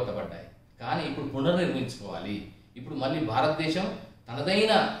కొల్లగొట్టబడ్డాయి. కానీ ఇప్పుడు పునర్నిర్మించుకోవాలి. ఇప్పుడు మళ్ళీ భారతదేశం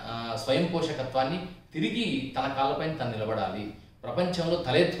తనదైన స్వయం పోషకత్వాన్ని తిరిగి తన కాళ్ళపైన తను నిలబడాలి, ప్రపంచంలో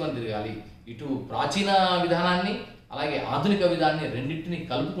తలెత్తుకొని తిరగాలి. ఇటు ప్రాచీన విధానాన్ని అలాగే ఆధునిక విధానాన్ని రెండింటిని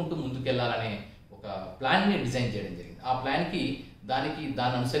కలుపుకుంటూ ముందుకెళ్లాలనే ఒక ప్లాన్ని డిజైన్ చేయడం జరిగింది. ఆ ప్లాన్కి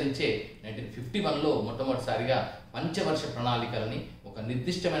దాన్ని అనుసరించే 1951లో మొట్టమొదటిసారిగా పంచవర్ష ప్రణాళికలని ఒక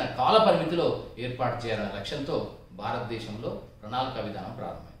నిర్దిష్టమైన కాల పరిమితిలో ఏర్పాటు చేయాలనే లక్ష్యంతో భారతదేశంలో ప్రణాళిక విధానం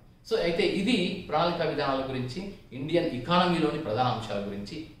ప్రారంభమైంది. సో అయితే ఇది ప్రణాళిక విధానాల గురించి, ఇండియన్ ఎకానమీలోని ప్రధాన అంశాల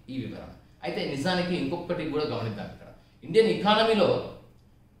గురించి ఈ వివరణ. అయితే నిజానికి ఇంకొకటి కూడా గమనిద్దాం. ఇక్కడ ఇండియన్ ఎకానమీలో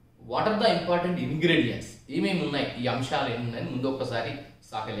what are the important ingredients, ఏమేమి ఉన్నాయి, ఈ అంశాలు ఏమి ఉన్నాయని ముందు ఒక్కసారి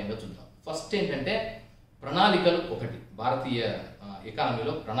సాకల్యంగా చూద్దాం. ఫస్ట్ ఏంటంటే ప్రణాళికలు ఒకటి, భారతీయ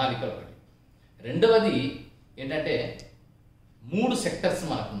ఎకానమీలో ప్రణాళికలు ఒకటి. రెండవది ఏంటంటే 3 సెక్టర్స్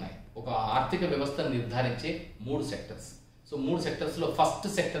మనకున్నాయి, ఒక ఆర్థిక వ్యవస్థను నిర్ధారించే 3 సెక్టర్స్. సో 3 సెక్టర్స్లో ఫస్ట్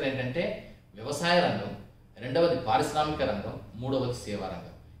సెక్టర్ ఏంటంటే వ్యవసాయ రంగం, రెండవది పారిశ్రామిక రంగం, మూడవది సేవా రంగం.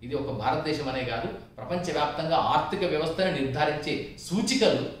 ఇది ఒక భారతదేశం అనే కాదు, ప్రపంచవ్యాప్తంగా ఆర్థిక వ్యవస్థను నిర్ధారించే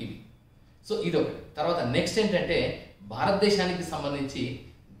సూచికలు ఇవి. సో ఇది ఒకటి. తర్వాత నెక్స్ట్ ఏంటంటే భారతదేశానికి సంబంధించి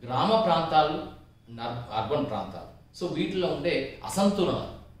గ్రామ ప్రాంతాలు, అర్బన్ ప్రాంతాలు. సో వీటిలో ఉండే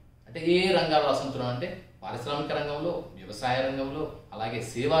అసంతులనం, అంటే ఏ రంగాల్లో అసంతులనం అంటే పారిశ్రామిక రంగంలో, వ్యవసాయ రంగంలో, అలాగే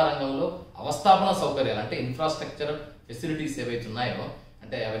సేవా రంగంలో అవస్థాపన సౌకర్యాలు అంటే ఇన్ఫ్రాస్ట్రక్చర్ ఫెసిలిటీస్ ఏవైతే ఉన్నాయో,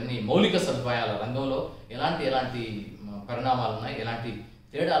 అంటే అవన్నీ మౌలిక సదుపాయాల రంగంలో ఎలాంటి పరిణామాలు ఉన్నాయి, ఎలాంటి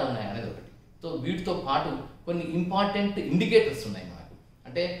తేడాలు ఉన్నాయి అనేది ఒకటి. సో వీటితో పాటు కొన్ని ఇంపార్టెంట్ ఇండికేటర్స్ ఉన్నాయి మనకు.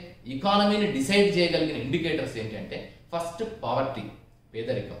 అంటే ఎకానమీని డిసైడ్ చేయగలిగిన ఇండికేటర్స్ ఏంటంటే ఫస్ట్ పావర్టీ,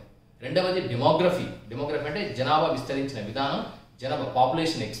 పేదరికం. రెండవది డెమోగ్రఫీ అంటే జనాభా విస్తరించిన విధానం, జనాభా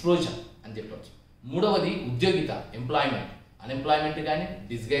పాపులేషన్ ఎక్స్ప్లోజన్ అని చెప్పవచ్చు. మూడవది ఉద్యోగిత, ఎంప్లాయ్మెంట్, అన్ఎంప్లాయ్మెంట్ కానీ,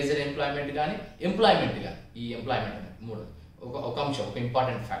 డిస్గైజర్ ఎంప్లాయ్మెంట్ కానీ, ఎంప్లాయ్మెంట్ కానీ. ఈ ఎంప్లాయ్మెంట్ అనేది ఒక అంశం, ఒక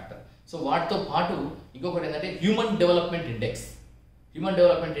ఇంపార్టెంట్ ఫ్యాక్టర్. సో వాటితో పాటు ఇంకొకటి ఏంటంటే హ్యూమన్ డెవలప్మెంట్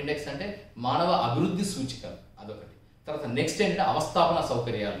ఇండెక్స్ అంటే మానవ అభివృద్ధి సూచికలు, అదొకటి. తర్వాత నెక్స్ట్ ఏంటంటే అవస్థాపన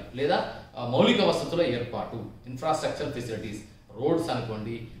సౌకర్యాలు లేదా మౌలిక వసతుల ఏర్పాటు, ఇన్ఫ్రాస్ట్రక్చర్ ఫెసిలిటీస్, రోడ్స్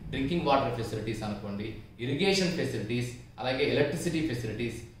అనుకోండి, డ్రింకింగ్ వాటర్ ఫెసిలిటీస్ అనుకోండి, ఇరిగేషన్ ఫెసిలిటీస్, అలాగే ఎలక్ట్రిసిటీ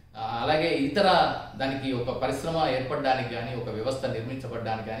ఫెసిలిటీస్, అలాగే ఇతర దానికి ఒక పరిశ్రమ ఏర్పడడానికి కానీ, ఒక వ్యవస్థ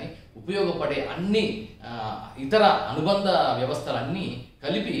నిర్మించబడడానికి కానీ ఉపయోగపడే అన్ని ఇతర అనుబంధ వ్యవస్థలన్నీ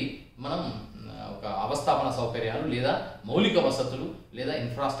కలిపి మనం ఒక అవస్థాపన సౌకర్యాలు లేదా మౌలిక వసతులు లేదా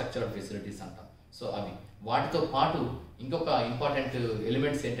ఇన్ఫ్రాస్ట్రక్చర్ ఫెసిలిటీస్ అంటాం. సో అవి. వాటితో పాటు ఇంకొక ఇంపార్టెంట్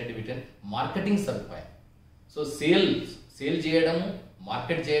ఎలిమెంట్స్ ఏంటంటే వీటిని మార్కెటింగ్ సదుపాయం. సో సేల్ చేయడము,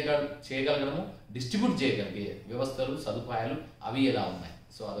 మార్కెట్ చేయగలగడము, డిస్ట్రిబ్యూట్ చేయగలిగే వ్యవస్థలు, సదుపాయాలు అవి ఎలా ఉన్నాయి.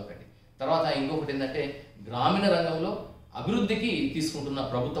 సో అదొకటి. తర్వాత ఇంకొకటి ఏంటంటే గ్రామీణ రంగంలో అభివృద్ధికి తీసుకుంటున్న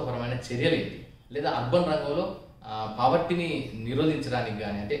ప్రభుత్వపరమైన చర్యలు ఏంటి, లేదా అర్బన్ రంగంలో పావర్టీని నిరోధించడానికి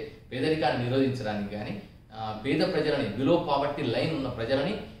కానీ, అంటే పేదరికాన్ని నిరోధించడానికి కానీ, పేద ప్రజలని, బిలో పావర్టీ లైన్ ఉన్న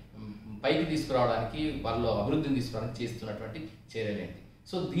ప్రజలని పైకి తీసుకురావడానికి, వాళ్ళలో అభివృద్ధిని తీసుకురావడానికి చేస్తున్నటువంటి చర్యలు ఏంటి.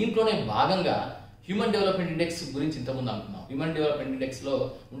 సో దీంట్లోనే భాగంగా హ్యూమన్ డెవలప్మెంట్ ఇండెక్స్ గురించి ఇంతకుముందు అనుకున్నాం. హ్యూమన్ డెవలప్మెంట్ ఇండెక్స్లో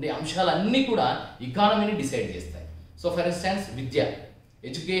ఉండే అంశాలన్నీ కూడా ఎకానమీని డిసైడ్ చేస్తాయి. సో ఫర్ ఇన్స్టాన్స్ విద్య,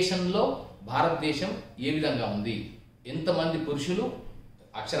 ఎడ్యుకేషన్లో భారతదేశం ఏ విధంగా ఉంది, ఎంతమంది పురుషులు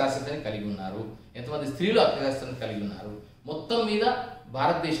అక్షరాస్యతని కలిగి ఉన్నారు, ఎంతమంది స్త్రీలు అక్షరాస్యతను కలిగి ఉన్నారు, మొత్తం మీద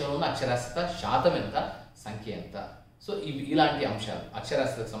భారతదేశంలో ఉన్న అక్షరాస్యత శాతం ఎంత, సంఖ్య ఎంత. సో ఇలాంటి అంశాలు,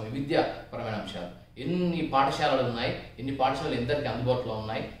 అక్షరాస్యతకు సంబంధించి విద్యాపరమైన అంశాలు, ఎన్ని పాఠశాలలు ఉన్నాయి, ఎన్ని పాఠశాలలు ఎందరికి అందుబాటులో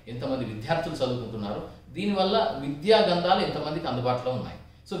ఉన్నాయి, ఎంతమంది విద్యార్థులు చదువుకుంటున్నారు, దీనివల్ల విద్యా గంధాలు ఎంతమందికి అందుబాటులో ఉన్నాయి.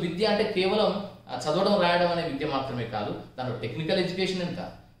 సో విద్య అంటే కేవలం చదవడం రాయడం అనే విద్య మాత్రమే కాదు, దాంట్లో టెక్నికల్ ఎడ్యుకేషన్ ఎంత,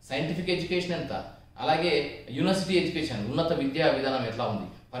 సైంటిఫిక్ ఎడ్యుకేషన్ ఎంత, అలాగే యూనివర్సిటీ ఎడ్యుకేషన్, ఉన్నత విద్యా విధానం ఎట్లా ఉంది,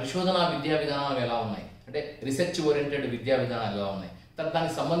 పరిశోధనా విద్యా విధానాలు ఎలా ఉన్నాయి, అంటే రీసెర్చ్ ఓరియంటెడ్ విద్యా విధానాలు ఎలా ఉన్నాయి,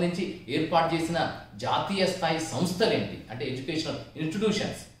 దానికి సంబంధించి ఏర్పాటు చేసిన జాతీయ స్థాయి సంస్థలు ఏంటి, అంటే ఎడ్యుకేషనల్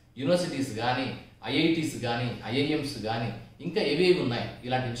ఇన్స్టిట్యూషన్స్, యూనివర్సిటీస్ కానీ, ఐఐటీస్ కానీ, ఐఐఎంస్ కానీ, ఇంకా ఏవేవి ఉన్నాయి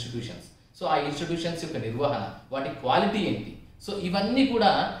ఇలాంటి ఇన్స్టిట్యూషన్స్. సో ఆ ఇన్స్టిట్యూషన్స్ యొక్క నిర్వహణ, వాటి క్వాలిటీ ఏంటి. సో ఇవన్నీ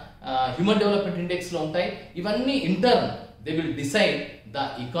కూడా హ్యూమన్ డెవలప్మెంట్ ఇండెక్స్లో ఉంటాయి. ఇవన్నీ intern they will decide the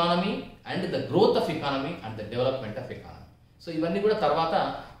economy and the growth of economy and the development of economy. So ఇవన్నీ కూడా తర్వాత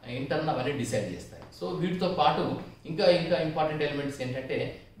ఇంటర్న్ అవన్నీ డిసైడ్ చేస్తాయి. సో వీటితో పాటు ఇంకా ఇంపార్టెంట్ ఎలిమెంట్స్ ఏంటంటే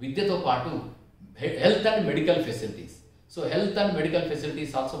విద్యతో పాటు health and medical facilities. So health and medical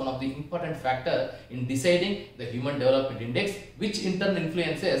facilities also one of the important factor in deciding the human development index which in turn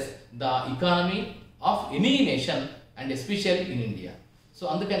influences the economy of any nation and especially in India. So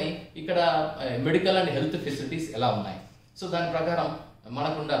అందుకని ఇక్కడ medical and health facilities ఎలా ఉన్నాయి. So దాని ప్రకారం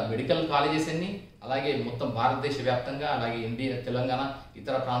మనకున్న medical colleges ఎన్ని, అలాగే మొత్తం భారతదేశ వ్యాప్తంగా, అలాగే ఇండియా, తెలంగాణ,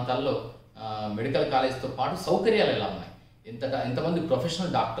 ఇతర ప్రాంతాల్లో మెడికల్ కాలేజ్తో పాటు సౌకర్యాలు ఎలా ఉన్నాయి, ఎంతమంది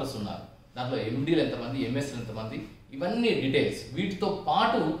ప్రొఫెషనల్ డాక్టర్స్ ఉన్నారు, దాంట్లో ఎండీలు ఎంతమంది, ఎంఎస్లు ఎంతమంది, ఇవన్నీ డీటెయిల్స్. వీటితో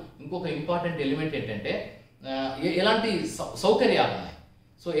పాటు ఇంకొక ఇంపార్టెంట్ ఎలిమెంట్ ఏంటంటే ఎలాంటి సౌకర్యాలు ఉన్నాయి.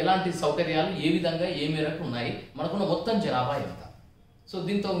 సో ఎలాంటి సౌకర్యాలు ఏ విధంగా ఏ మేరకు ఉన్నాయి, మనకున్న మొత్తం జనాభా ఎంత. సో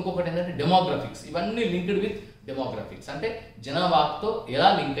దీంతో ఇంకొకటి ఏంటంటే డెమోగ్రఫిక్స్. ఇవన్నీ లింక్డ్ విత్ డెమోగ్రఫిక్స్, అంటే జనాభాతో ఎలా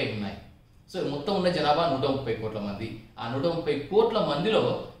లింక్ అయి ఉన్నాయి. సో మొత్తం ఉన్న జనాభా 130 కోట్ల మంది. ఆ 130 కోట్ల మందిలో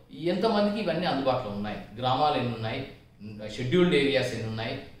ఎంతమందికి ఇవన్నీ అందుబాటులో ఉన్నాయి, గ్రామాలు ఎన్ని ఉన్నాయి, షెడ్యూల్డ్ ఏరియాస్ ఎన్ని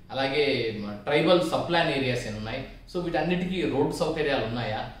ఉన్నాయి, అలాగే ట్రైబల్ సబ్ప్లాన్ ఏరియాస్ ఎన్ని ఉన్నాయి. సో వీటన్నిటికీ రోడ్ సౌకర్యాలు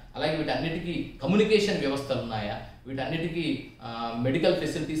ఉన్నాయా, అలాగే వీటన్నిటికీ కమ్యూనికేషన్ వ్యవస్థలు ఉన్నాయా, వీటన్నిటికీ మెడికల్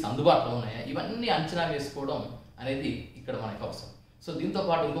ఫెసిలిటీస్ అందుబాటులో ఉన్నాయా, ఇవన్నీ అంచనా వేసుకోవడం అనేది ఇక్కడ మనకు అవసరం. సో దీంతో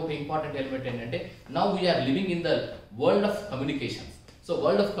పాటు ఇంకొక ఇంపార్టెంట్ ఎలిమెంట్ ఏంటంటే now we are living in the world of communications. So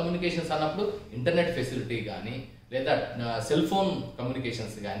world of communications అన్నప్పుడు ఇంటర్నెట్ ఫెసిలిటీ కానీ, లేదా సెల్ ఫోన్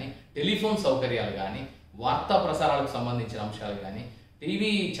కమ్యూనికేషన్స్ కానీ, టెలిఫోన్ సౌకర్యాలు కానీ, వార్తా ప్రసారాలకు సంబంధించిన అంశాలు కానీ,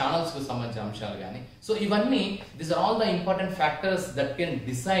 టీవీ ఛానల్స్కు సంబంధించిన అంశాలు కానీ, సో ఇవన్నీ these are all the important factors that can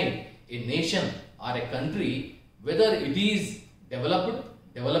decide A nation are A country whether it is developed,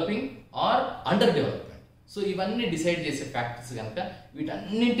 developing are under development. So ఇవన్నీ డిసైడ్ చేసే ఫ్యాక్టర్స్ కనుక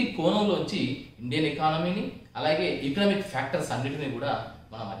వీటన్నింటి కోణంలోంచి ఇండియన్ ఎకానమీని అలాగే ఎకనామిక్ ఫ్యాక్టర్స్ అన్నిటిని కూడా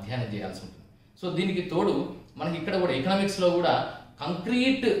మనం అధ్యయనం చేయాల్సి ఉంటుంది. సో దీనికి తోడు మనకి ఇక్కడ కూడా ఎకనామిక్స్లో కూడా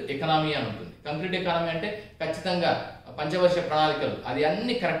కంక్రీట్ ఎకనామీ అని ఉంటుంది. కంక్రీట్ ఎకానమీ అంటే ఖచ్చితంగా పంచవర్ష ప్రణాళికలు అది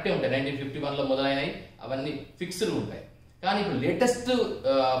అన్ని కరెక్టే ఉంటాయి. 1951లో మొదలైనవి అవన్నీ ఫిక్స్డ్ ఉంటాయి. కానీ ఇప్పుడు లేటెస్ట్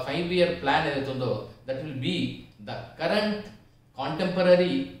 5-year ప్లాన్ ఏదైతే ఉందో that will be the current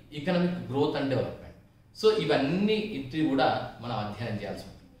contemporary economic growth and development. So ఇవన్నీ ఇది కూడా మనం అధ్యయనం చేయాల్సి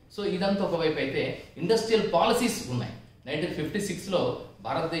ఉంటుంది. సో ఇదంతా ఒకవైపు అయితే ఇండస్ట్రియల్ పాలసీస్ ఉన్నాయి. 1956లో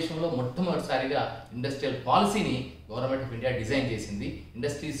భారతదేశంలో మొట్టమొదటిసారిగా ఇండస్ట్రియల్ పాలసీని గవర్నమెంట్ ఆఫ్ ఇండియా డిజైన్ చేసింది.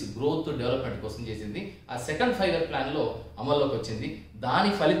 ఇండస్ట్రీస్ గ్రోత్ డెవలప్మెంట్ కోసం చేసింది. ఆ సెకండ్ 5-year ప్లాన్లో అమల్లోకి వచ్చింది. దాని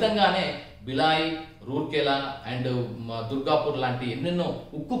ఫలితంగానే బిలాయ్, రూర్కెలా అండ్ దుర్గాపూర్ లాంటి ఎన్నెన్నో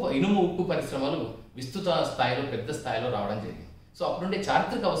ఇనుము ఉక్కు పరిశ్రమలు విస్తృత స్థాయిలో పెద్ద స్థాయిలో రావడం జరిగింది. సో అప్పుడుండే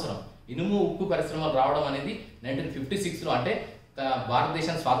చారిత్రక అవసరం ఇనుము ఉక్కు పరిశ్రమలు రావడం అనేది 1956లో, అంటే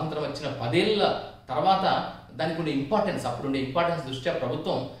భారతదేశం స్వాతంత్రం వచ్చిన 10 ఏళ్ల తర్వాత దానికి ఉండే ఇంపార్టెన్స్, అప్పుడుండే ఇంపార్టెన్స్ దృష్ట్యా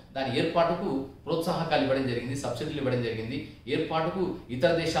ప్రభుత్వం దాని ఏర్పాటుకు ప్రోత్సాహకాలు ఇవ్వడం జరిగింది, సబ్సిడీలు ఇవ్వడం జరిగింది. ఏర్పాటుకు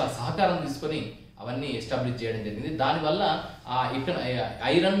ఇతర దేశాల సహకారం తీసుకొని అవన్నీ ఎస్టాబ్లిష్ చేయడం జరిగింది. దానివల్ల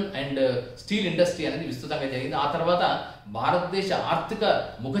ఐరన్ అండ్ స్టీల్ ఇండస్ట్రీ అనేది విస్తృతంగా జరిగింది. ఆ తర్వాత భారతదేశ ఆర్థిక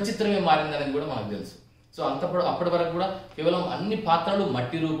ముఖ చిత్రమే మారింది అనేది కూడా మనకు తెలుసు. సో అప్పటి వరకు కూడా కేవలం అన్ని పాత్రలు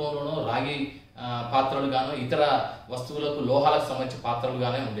మట్టి రూపంలోనో, రాగి పాత్రలు గానో, ఇతర వస్తువులకు లోహాలకు సంబంధించిన పాత్రలు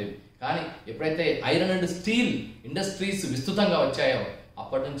గానే ఉండేవి. కానీ ఎప్పుడైతే ఐరన్ అండ్ స్టీల్ ఇండస్ట్రీస్ విస్తృతంగా వచ్చాయో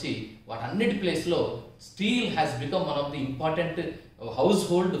అప్పటి నుంచి వాటన్నిటి ప్లేస్లో steel has become one of the important house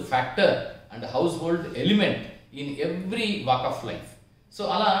hold factor and house hold element in every walk of life. So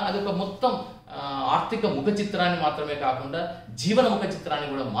అలా అదొక మొత్తం ఆర్థిక ముఖ చిత్రాన్ని మాత్రమే కాకుండా జీవన ముఖ చిత్రాన్ని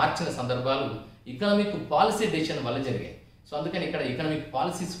కూడా మార్చిన సందర్భాలు ఎకనామిక్ పాలసీ డెసిషన్ వల్ల జరిగాయి. సో అందుకని ఇక్కడ ఎకనామిక్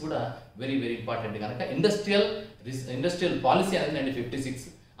పాలసీస్ కూడా వెరీ వెరీ ఇంపార్టెంట్ కనుక ఇండస్ట్రియల్ పాలసీ అనేది 1956,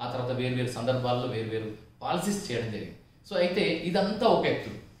 ఆ తర్వాత వేరు సందర్భాల్లో వేరు పాలసీస్ చేయడం జరిగింది. సో అయితే ఇదంతా ఒక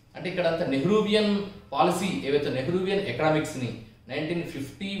ఎత్తు. అంటే ఇక్కడ అంతా నెహ్రూవియన్ పాలసీ, ఏవైతే నెహ్రూవియన్ ఎకనామిక్స్ని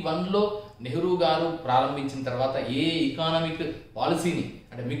 1951లో నెహ్రూ గారు ప్రారంభించిన తర్వాత ఏ ఎకనామిక్ పాలసీని,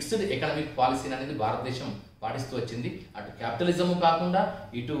 అంటే మిక్స్డ్ ఎకనామిక్ పాలసీని అనేది భారతదేశం పాటిస్తూ వచ్చింది. అటు క్యాపిటలిజం కాకుండా,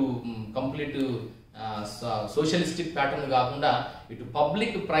 ఇటు కంప్లీట్ సోషలిస్టిక్ ప్యాటర్న్ కాకుండా, ఇటు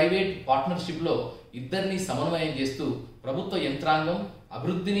పబ్లిక్ ప్రైవేట్ పార్ట్నర్షిప్లో ఇద్దరిని సమన్వయం చేస్తూ ప్రభుత్వ యంత్రాంగం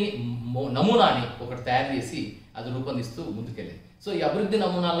అభివృద్ధిని నమూనాని ఒకటి తయారు చేసి అది రూపొందిస్తూ ముందుకెళ్ళింది. సో ఈ అభివృద్ధి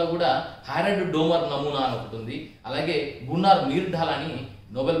నమూనాల్లో కూడా హారడ్ డోమర్ నమూనా అని ఒకటి ఉంది. అలాగే గున్నార్ మీర్ఢాల్ అని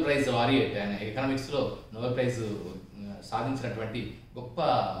నోబెల్ ప్రైజ్ లారియట్, ఆయన ఎకనామిక్స్లో నోబెల్ ప్రైజ్ సాధించినటువంటి గొప్ప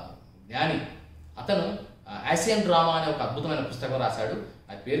జ్ఞాని, అతను ఆసియన్ డ్రామా అనే ఒక అద్భుతమైన పుస్తకం రాశాడు.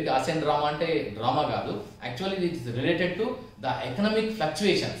 ఆ పేరుకి ఆసియన్ డ్రామా అంటే డ్రామా కాదు, actually it is related to the economic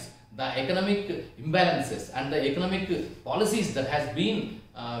fluctuations, the economic imbalances and the economic policies that has been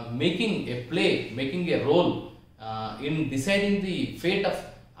making a role in deciding the fate of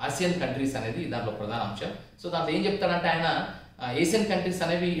ASEAN countries అనేది దాంట్లో ప్రధాన అంశం. So దాంట్లో ఏం చెప్తారంటే ఆయన ఏషియన్ కంట్రీస్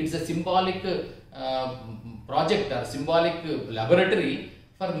అనేవి it's a symbolic project are symbolic laboratory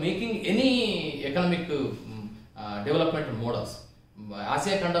for making any economic development models.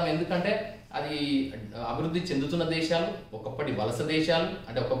 Asia ఖండం ఎందుకంటే అది అభివృద్ధి చెందుతున్న దేశాలు, ఒకప్పటి వలస దేశాలు,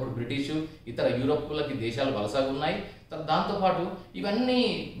 అంటే ఒకప్పుడు బ్రిటిషు ఇతర యూరోప్లకి దేశాలు వలసగా ఉన్నాయి. దాంతోపాటు ఇవన్నీ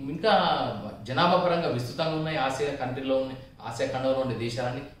ఇంకా జనాభా పరంగా విస్తృతంగా ఉన్నాయి. ఆసియా కంట్రీలో ఉన్నాయి, ఆసియా ఖండంలో ఉండే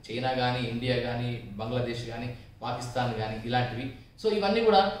దేశాలని చైనా కానీ, ఇండియా కానీ, బంగ్లాదేశ్ కానీ, పాకిస్తాన్ కానీ ఇలాంటివి. సో ఇవన్నీ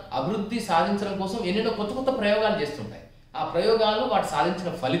కూడా అభివృద్ధి సాధించడం కోసం ఎన్నెన్నో కొత్త ప్రయోగాలు చేస్తుంటాయి. ఆ ప్రయోగాలు వాటి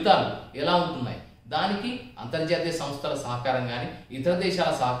సాధించిన ఫలితాలు ఎలా ఉంటున్నాయి, దానికి అంతర్జాతీయ సంస్థల సహకారం కానీ, ఇతర దేశాల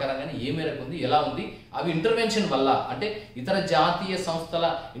సహకారం కానీ ఏ మేరకు ఉంది, ఎలా ఉంది, అవి ఇంటర్వెన్షన్ వల్ల, అంటే ఇతర జాతీయ సంస్థల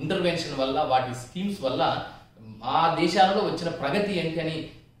ఇంటర్వెన్షన్ వల్ల, వాటి స్కీమ్స్ వల్ల ఆ దేశాలలో వచ్చిన ప్రగతి ఏంటి అని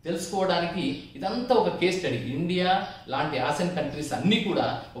తెలుసుకోవడానికి ఇదంతా ఒక కేస్ స్టడీ. ఇండియా లాంటి ఆసియన్ కంట్రీస్ అన్నీ కూడా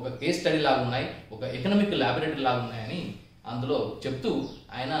ఒక కేస్ స్టడీ లాగా ఉన్నాయి, ఒక ఎకనామిక్ ల్యాబొరేటరీ లాగా ఉన్నాయని అందులో చెప్తూ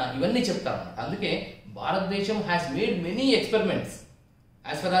ఆయన ఇవన్నీ చెప్తారన్నమాట. అందుకే భారతదేశం has made many experiments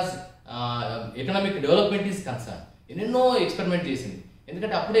as for as economic development is concern. ఎన్నెన్నో ఎక్స్పెరిమెంట్ చేసింది.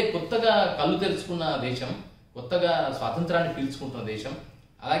 ఎందుకంటే అప్పుడే కొత్తగా కళ్ళు తెరుచుకున్న దేశం, కొత్తగా స్వాతంత్రాన్ని పీల్చుకుంటున్న దేశం.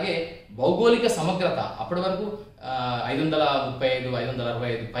 అలాగే భౌగోళిక సమగ్రత, అప్పటి వరకు 535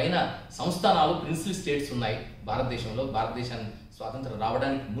 565 పైన సంస్థానాలు ప్రిన్స్లీ స్టేట్స్ ఉన్నాయి భారతదేశంలో, భారతదేశాన్ని స్వాతంత్రం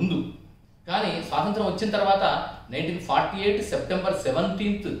రావడానికి ముందు. కానీ స్వాతంత్రం వచ్చిన తర్వాత 1948 సెప్టెంబర్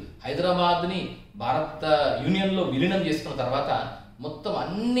 17 హైదరాబాద్ని భారత యూనియన్లో విలీనం చేసుకున్న తర్వాత మొత్తం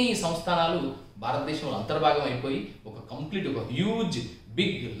అన్ని సంస్థానాలు భారతదేశంలో అంతర్భాగం అయిపోయి ఒక కంప్లీట్, ఒక huge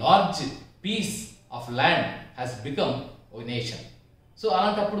big large piece of land has become ఒక నేషన్. సో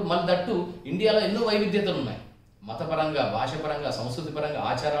అలాంటప్పుడు మళ్ళీ దట్టు ఇండియాలో ఎన్నో వైవిధ్యతలు ఉన్నాయి, మతపరంగా, భాషపరంగా, సంస్కృతి పరంగా,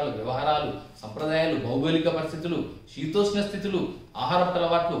 ఆచారాలు, వ్యవహారాలు, సంప్రదాయాలు, భౌగోళిక పరిస్థితులు, శీతోష్ణ స్థితులు, ఆహారపు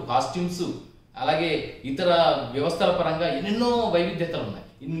అలవాట్లు, కాస్ట్యూమ్స్, అలాగే ఇతర వ్యవస్థల పరంగా ఎన్నెన్నో వైవిధ్యతలు ఉన్నాయి.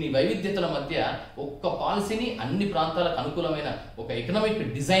 ఇన్ని వైవిధ్యతల మధ్య ఒక్క పాలసీని, అన్ని ప్రాంతాలకు అనుకూలమైన ఒక ఎకనామిక్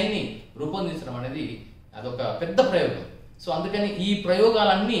డిజైన్ని రూపొందించడం అనేది అదొక పెద్ద ప్రయోగం. సో అందుకని ఈ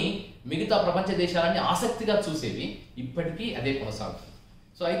ప్రయోగాలన్నీ మిగతా ప్రపంచ దేశాలన్నీ ఆసక్తిగా చూసేవి, ఇప్పటికీ అదే కొనసాగుతుంది.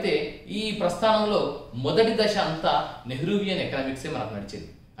 సో అయితే ఈ ప్రస్థానంలో మొదటి దశ అంతా నెహ్రూవియన్ ఎకనామిక్సే మనకు నడిచేది.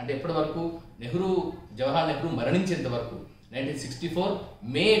 అంటే ఎప్పటి వరకు జవహర్లాల్ నెహ్రూ మరణించేంత వరకు 1964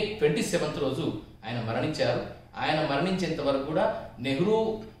 మే 27 రోజు ఆయన మరణించారు. ఆయన మరణించేంత వరకు కూడా నెహ్రూ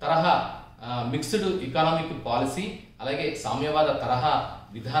తరహా మిక్స్డ్ ఎకనామిక్ పాలసీ, అలాగే సామ్యవాద తరహా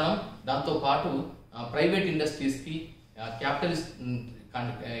విధానం, దాంతోపాటు ప్రైవేట్ ఇండస్ట్రీస్కి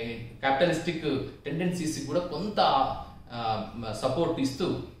క్యాపిటలిస్టిక్ టెండెన్సీస్ కూడా కొంత సపోర్ట్ ఇస్తూ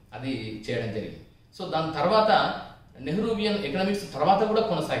అది చేయడం జరిగింది. సో దాని తర్వాత నెహ్రూవియన్ ఎకనామిక్స్ తర్వాత కూడా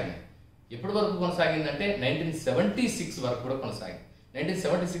కొనసాగింది. ఎప్పటి వరకు కొనసాగిందంటే 1976 వరకు కూడా కొనసాగింది.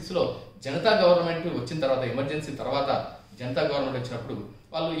 1976లో జనతా గవర్నమెంట్ వచ్చిన తర్వాత, ఎమర్జెన్సీ తర్వాత జనతా గవర్నమెంట్ వచ్చినప్పుడు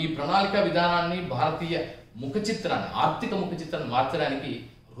వాళ్ళు ఈ ప్రణాళిక విధానాన్ని, భారతీయ ముఖ చిత్రాన్ని, ఆర్థిక ముఖ చిత్రాన్ని మార్చడానికి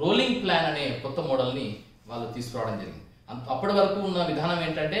రోలింగ్ ప్లాన్ అనే కొత్త మోడల్ని వాళ్ళు తీసుకురావడం జరిగింది. అప్పటి వరకు ఉన్న విధానం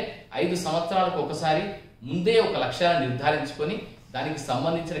ఏంటంటే 5 సంవత్సరాలకు ఒకసారి ముందే ఒక లక్ష్యాన్ని నిర్ధారించుకొని దానికి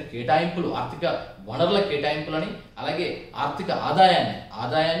సంబంధించిన కేటాయింపులు, ఆర్థిక వనరుల కేటాయింపులని, అలాగే ఆర్థిక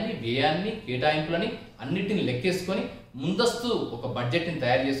ఆదాయాన్ని, వ్యయాన్ని, కేటాయింపులని అన్నిటిని లెక్కేసుకొని ముందస్తు ఒక బడ్జెట్ని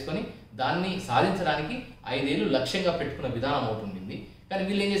తయారు చేసుకొని దాన్ని సాధించడానికి 5 ఏళ్ళు లక్ష్యంగా పెట్టుకున్న విధానం అవుతుంది. కానీ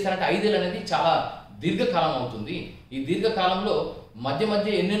వీళ్ళు ఏం చేస్తారంటే 5 ఏళ్ళు అనేది చాలా దీర్ఘకాలం అవుతుంది. ఈ దీర్ఘకాలంలో మధ్య మధ్య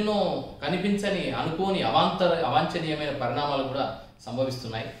ఎన్నెన్నో కనిపించని, అనుకోని, అవాంఛనీయమైన పరిణామాలు కూడా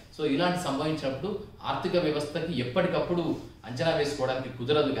సంభవిస్తున్నాయి. సో ఇలాంటి సంభవించినప్పుడు ఆర్థిక వ్యవస్థకి ఎప్పటికప్పుడు అంచనా వేసుకోవడానికి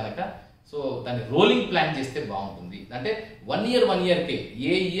కుదరదు కనుక సో దాన్ని రోలింగ్ ప్లాన్ చేస్తే బాగుంటుంది. అంటే 1 ఇయర్కే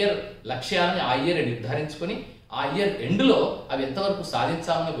ఏ ఇయర్ లక్ష్యాలని ఆ ఇయర్ నిర్ధారించుకొని ఆ ఇయర్ ఎండ్లో అవి ఎంతవరకు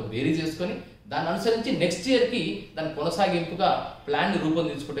సాధించాలని ఒక బేరీ చేసుకొని దాన్ని అనుసరించి నెక్స్ట్ ఇయర్కి దాని కొనసాగింపుగా ప్లాన్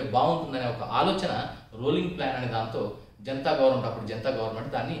రూపొందించుకుంటే బాగుంటుందనే ఒక ఆలోచన రోలింగ్ ప్లాన్ అనే దాంతో జనతా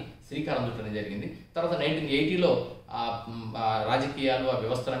గవర్నమెంట్ దాన్ని శ్రీకారం చుట్టడం జరిగింది. తర్వాత 1980లో రాజకీయాలు, ఆ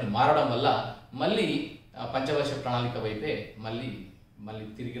వ్యవస్థలన్నీ మారడం వల్ల మళ్ళీ పంచవర్ష ప్రణాళిక వైపే మళ్ళీ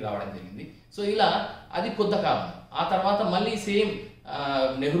తిరిగి రావడం జరిగింది. సో ఇలా అది కొంతకాలం. ఆ తర్వాత మళ్ళీ సేమ్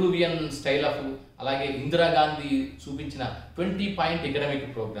నెహ్రూవియన్ స్టైల్ ఆఫ్, అలాగే ఇందిరాగాంధీ చూపించిన 20 పాయింట్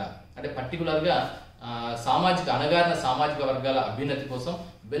ఎకనామిక్ ప్రోగ్రామ్, అంటే పర్టికులర్గా అణగారిన సామాజిక వర్గాల అభ్యున్నతి కోసం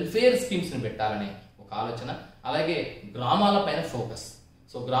వెల్ఫేర్ స్కీమ్స్ని పెట్టాలనే ఒక ఆలోచన, అలాగే గ్రామాల పైన ఫోకస్.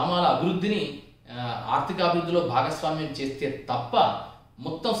 సో గ్రామాల అభివృద్ధిని ఆర్థిక అభివృద్ధిలో భాగస్వామ్యం చేస్తే తప్ప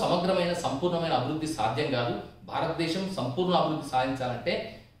మొత్తం సమగ్రమైన, సంపూర్ణమైన అభివృద్ధి సాధ్యం కాదు. భారతదేశం సంపూర్ణ అభివృద్ధి సాధించాలంటే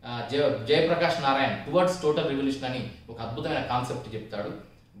Jayaprakash Narayan towards total revolution అని ఒక అద్భుతమైన కాన్సెప్ట్ చెప్తాడు.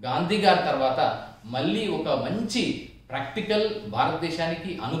 గాంధీ గారి తర్వాత మళ్ళీ ఒక మంచి ప్రాక్టికల్,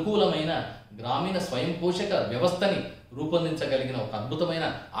 భారతదేశానికి అనుకూలమైన గ్రామీణ స్వయం పోషక వ్యవస్థని రూపొందించగలిగిన ఒక అద్భుతమైన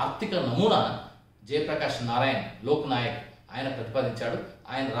ఆర్థిక నమూనా జయప్రకాష్ నారాయణ్, లోక్ నాయక్ ఆయన ప్రతిపాదించాడు.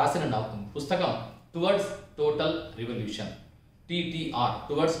 ఆయన రాసిన పుస్తకం towards total revolution, TTR,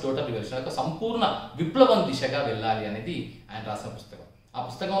 towards total revolution, ఒక సంపూర్ణ విప్లవం దిశగా వెళ్ళాలి అనేది ఆయన రాసిన పుస్తకం. ఆ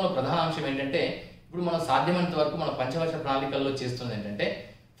పుస్తకంలో ప్రధాన అంశం ఏంటంటే, ఇప్పుడు మనం సాధ్యమైనంత వరకు మన పంచవర్ష ప్రణాళికల్లో చేస్తున్నది ఏంటంటే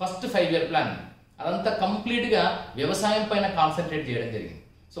ఫస్ట్ 5 ఇయర్ ప్లాన్ అదంతా కంప్లీట్గా వ్యవసాయం పైన కాన్సన్ట్రేట్ చేయడం జరిగింది.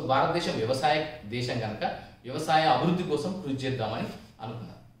 సో భారతదేశం వ్యవసాయ దేశం కనుక వ్యవసాయ అభివృద్ధి కోసం కృషి చేద్దామని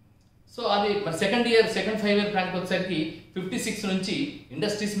అనుకున్నారు. సో అది మరి సెకండ్ 5 ఇయర్ ప్లాన్కి వచ్చేసరికి 56 నుంచి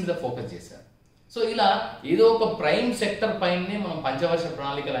ఇండస్ట్రీస్ మీద ఫోకస్ చేశారు. సో ఇలా ఏదో ఒక ప్రైమ్ సెక్టర్ పైనే మనం పంచవర్ష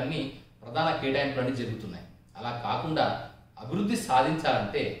ప్రణాళికలన్నీ ప్రధాన కేటాయింపులన్నీ జరుగుతున్నాయి. అలా కాకుండా అభివృద్ధి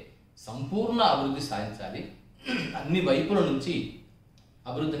సాధించాలంటే సంపూర్ణ అభివృద్ధి సాధించాలి, అన్ని వైపుల నుంచి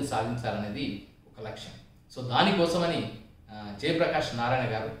అభివృద్ధిని సాధించాలనేది ఒక లక్ష్యం. సో దానికోసమని జయప్రకాష్ నారాయణ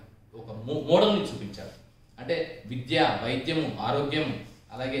గారు ఒక మోడల్ని చూపించారు. అంటే విద్య, వైద్యము, ఆరోగ్యం,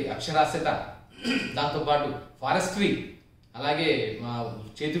 అలాగే అక్షరాస్యత, దాంతోపాటు ఫారెస్ట్రీ, అలాగే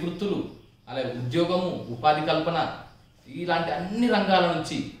చేతి వృత్తులు, అలాగే ఉద్యోగము, ఉపాధి కల్పన, ఇలాంటి అన్ని రంగాల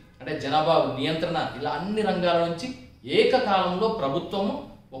నుంచి అంటే జనాభా నియంత్రణ, ఇలా అన్ని రంగాల నుంచి ఏకకాలంలో ప్రభుత్వము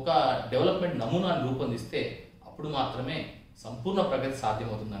ఒక డెవలప్మెంట్ నమూనాను రూపొందిస్తే అప్పుడు మాత్రమే సంపూర్ణ ప్రగతి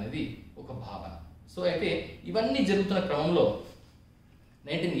సాధ్యమవుతుంది అనేది ఒక భావన. సో అయితే ఇవన్నీ జరుగుతున్న క్రమంలో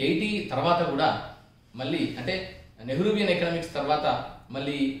 1980 తర్వాత కూడా మళ్ళీ అంటే నెహ్రూవియన్ ఎకనామిక్స్ తర్వాత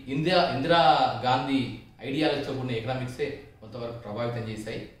మళ్ళీ ఇందిరా గాంధీ ఐడియాలజీతో కూడిన ఎకనామిక్సే కొంతవరకు ప్రభావితం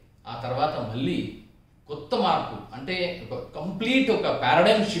చేశాయి. ఆ తర్వాత మళ్ళీ కొత్త మార్పు అంటే ఒక కంప్లీట్ ఒక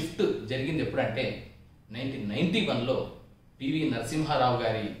పారాడైమ్ షిఫ్ట్ జరిగింది ఎప్పుడంటే 1991లో పివి నరసింహారావు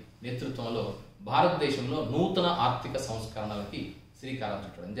గారి నేతృత్వంలో భారతదేశంలో నూతన ఆర్థిక సంస్కరణలకి శ్రీకారం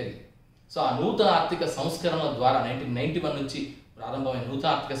చుట్టడం జరిగింది. సో ఆ నూతన ఆర్థిక సంస్కరణల ద్వారా 1991 నుంచి ప్రారంభమైన నూతన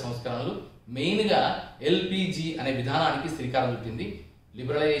ఆర్థిక సంస్కరణలు మెయిన్గా ఎల్పిజి అనే విధానానికి శ్రీకారం చుట్టింది.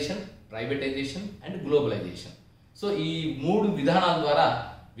 Liberalisation, privatisation and globalisation. So ఈ 3 విధానాల ద్వారా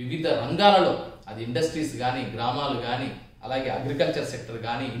వివిధ రంగాలలో, అది ఇండస్ట్రీస్ కానీ, గ్రామాలు కానీ, అలాగే అగ్రికల్చర్ సెక్టర్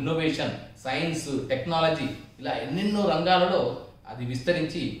కానీ, ఇన్నోవేషన్, సైన్స్, టెక్నాలజీ, ఇలా ఎన్నెన్నో రంగాలలో అది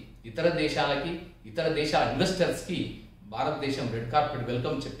విస్తరించి ఇతర దేశాలకి, ఇతర దేశాల ఇన్వెస్టర్స్కి భారతదేశం రెడ్ కార్పెట్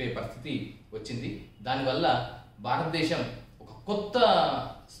వెల్కమ్ చెప్పే పరిస్థితి వచ్చింది. దానివల్ల భారతదేశం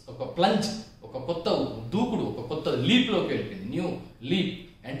ఒక ప్లంజ్, ఒక కొత్త దూకుడు, ఒక కొత్త లీప్లోకి వెళ్ళిపోయింది. New leap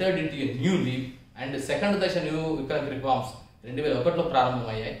entered into a new leap. And second దశ న్యూ ఎకనామిక్ రిఫార్మ్స్ 2001లో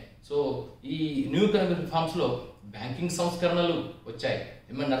ప్రారంభమయ్యాయి. సో ఈ న్యూ ఎకనామిక్ రిఫార్మ్స్లో బ్యాంకింగ్ సంస్కరణలు వచ్చాయి.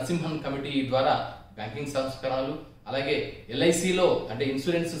 ఎంఎన్ నరసింహన్ కమిటీ ద్వారా బ్యాంకింగ్ సంస్కరణలు, అలాగే ఎల్ఐసిలో అంటే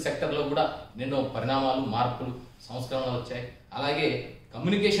ఇన్సూరెన్స్ సెక్టర్లో కూడా ఎన్నో పరిణామాలు, మార్పులు, సంస్కరణలు వచ్చాయి. అలాగే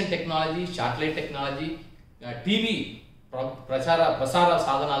communication technology, satellite technology, TV ప్రసార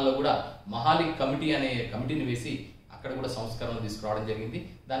సాధనాల్లో కూడా మహాలిక్ కమిటీ అనే కమిటీని వేసి అక్కడ కూడా సంస్కరణలు తీసుకురావడం జరిగింది.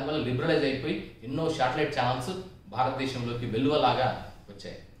 దానివల్ల లిబరలైజ్ అయిపోయి ఎన్నో శాటిలైట్ ఛానల్స్ భారతదేశంలోకి వెలువలాగా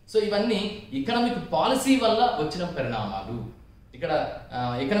వచ్చాయి. సో ఇవన్నీ ఎకనామిక్ పాలసీ వల్ల వచ్చిన పరిణామాలు. ఇక్కడ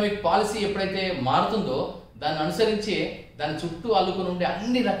ఎకనామిక్ పాలసీ ఎప్పుడైతే మారుతుందో దాన్ని అనుసరించే దాని చుట్టూ అల్లుకుని ఉండే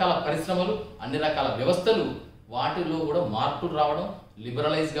అన్ని రకాల పరిశ్రమలు, అన్ని రకాల వ్యవస్థలు, వాటిలో కూడా మార్పులు రావడం,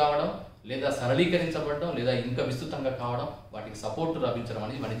 లిబరలైజ్ కావడం, లేదా సరళీకరించబడడం, లేదా ఇంకా విస్తృతంగా కావడం, వాటికి సపోర్ట్ లభించడం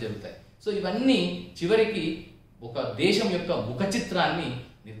అనేది ఇవన్నీ జరుగుతాయి. సో ఇవన్నీ చివరికి ఒక దేశం యొక్క ముఖ చిత్రాన్ని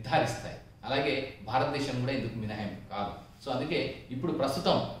నిర్ధారిస్తాయి. అలాగే భారతదేశం కూడా ఇందుకు మినహాయింపు కాదు. సో అందుకే ఇప్పుడు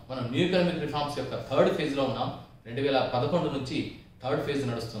ప్రస్తుతం మనం న్యూ ఎకనామిక్ రిఫార్మ్స్ యొక్క 3rd ఫేజ్లో ఉన్నాం. 2011 నుంచి 3rd ఫేజ్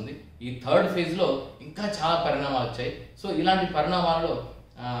నడుస్తుంది. ఈ 3rd ఫేజ్లో ఇంకా చాలా పరిణామాలు వచ్చాయి. సో ఇలాంటి పరిణామాలలో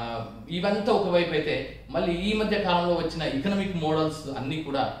ఇవంతా ఒకవైపు అయితే మళ్ళీ ఈ మధ్య కాలంలో వచ్చిన ఎకనామిక్ మోడల్స్ అన్నీ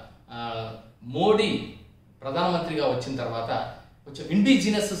కూడా మోడీ ప్రధానమంత్రిగా వచ్చిన తర్వాత కొంచెం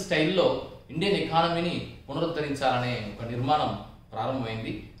ఇండిజినస్ స్టైల్లో ఇండియన్ ఎకానమీని పునరుద్ధరించాలనే ఒక నిర్మాణం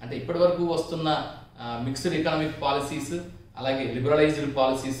ప్రారంభమైంది. అంటే ఇప్పటి వరకు వస్తున్న మిక్స్డ్ ఎకనామిక్ పాలసీస్, అలాగే లిబరలైజ్డ్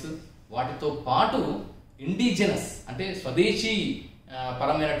పాలసీస్, వాటితో పాటు ఇండిజినస్ అంటే స్వదేశీ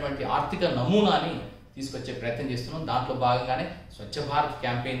పరమైనటువంటి ఆర్థిక నమూనాని తీసుకొచ్చే ప్రయత్నం చేస్తున్నాం. దాంట్లో భాగంగానే స్వచ్ఛ భారత్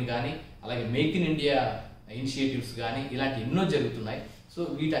క్యాంపెయిన్ కానీ, అలాగే మేక్ ఇన్ ఇండియా ఇనిషియేటివ్స్ కానీ, ఇలాంటి ఎన్నో జరుగుతున్నాయి. సో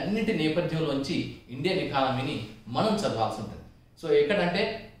వీటన్నింటి నేపథ్యంలోంచి ఇండియన్ ఎకానమీని మనం చదవాల్సి ఉంటుంది. సో ఎక్కడంటే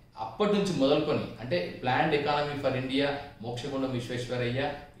అప్పటి నుంచి మొదలుకొని అంటే planned economy for India, Mokshagundam Visvesvaraya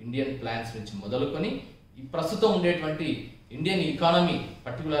Indian plans నుంచి మొదలుకొని ఈ ప్రస్తుతం ఉండేటువంటి Indian economy,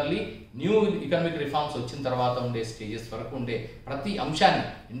 particularly new economic reforms వచ్చిన తర్వాత ఉండే స్టేజెస్ వరకు ఉండే ప్రతి అంశాన్ని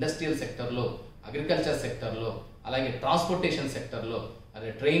ఇండస్ట్రియల్ సెక్టర్లో, అగ్రికల్చర్ సెక్టర్లో, అలాగే ట్రాన్స్పోర్టేషన్ సెక్టర్లో,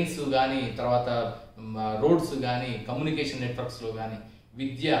 అదే ట్రైన్స్ కానీ, తర్వాత రోడ్స్ కానీ, కమ్యూనికేషన్ నెట్వర్క్స్లో కానీ,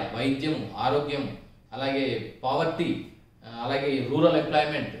 విద్య, వైద్యం, ఆరోగ్యం, అలాగే పావర్టీ, అలాగే rural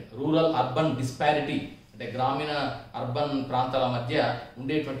employment, rural urban disparity అంటే గ్రామీణ అర్బన్ ప్రాంతాల మధ్య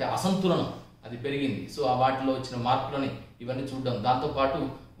ఉండేటువంటి అసంతులనం అది పెరిగింది. సో ఆ వాటిలో వచ్చిన మార్పులని ఇవన్నీ చూడడం, దాంతోపాటు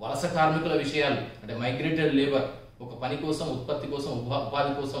వలస కార్మికుల విషయాలు అంటే మైగ్రేటెడ్ లేబర్, ఒక పని కోసం, ఉత్పత్తి కోసం,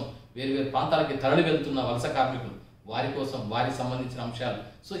 ఉపాధి కోసం వేరు వేరు ప్రాంతాలకి తరలి వెళ్తున్న వలస కార్మికులు, వారి కోసం వారికి సంబంధించిన అంశాలు.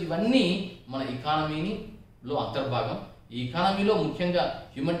 సో ఇవన్నీ మన ఎకానమీలో అంతర్భాగం. ఈ ఎకానమీలో ముఖ్యంగా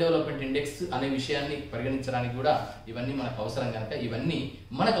హ్యూమన్ డెవలప్మెంట్ ఇండెక్స్ అనే విషయాన్ని పరిగణించడానికి కూడా ఇవన్నీ మనకు అవసరం కనుక ఇవన్నీ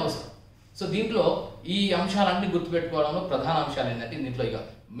మనకు అవసరం. సో దీంట్లో ఈ అంశాలన్నీ గుర్తుపెట్టుకోవడంలో ప్రధాన అంశాలు ఏంటంటే దీంట్లో ఇక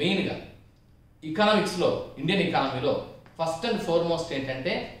మెయిన్గా ఎకనామిక్స్లో, ఇండియన్ ఎకానమీలో ఫస్ట్ అండ్ ఫార్మోస్ట్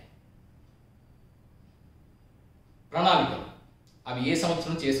ఏంటంటే ప్రణాళికలు. అవి ఏ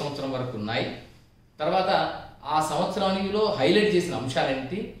సంవత్సరం నుంచి ఏ సంవత్సరం వరకు ఉన్నాయి, తర్వాత ఆ సంవత్సరంలో హైలైట్ చేసిన అంశాలు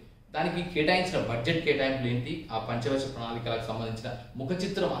ఏంటి, దానికి కేటాయించిన బడ్జెట్ కేటాయింపులు ఏంటి, ఆ పంచవర్ష ప్రణాళికలకు సంబంధించిన ముఖ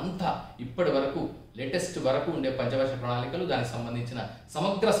చిత్రం అంతా ఇప్పటి వరకు లేటెస్ట్ వరకు ఉండే పంచవర్ష ప్రణాళికలు, దానికి సంబంధించిన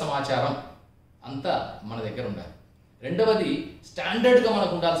సమగ్ర సమాచారం అంతా మన దగ్గర ఉండాలి. రెండవది స్టాండర్డ్గా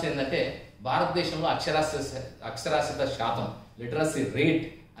మనకు ఉండాల్సి ఏంటంటే భారతదేశంలో అక్షరాస్యత శాతం, లిటరసీ రేట్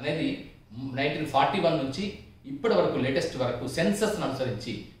అనేది 1941 నుంచి ఇప్పటి వరకు లేటెస్ట్ వరకు సెన్సస్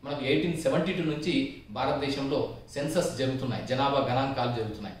అనుసరించి మనకు 1872 నుంచి భారతదేశంలో సెన్సస్ జరుగుతున్నాయి, జనాభా గణాంకాలు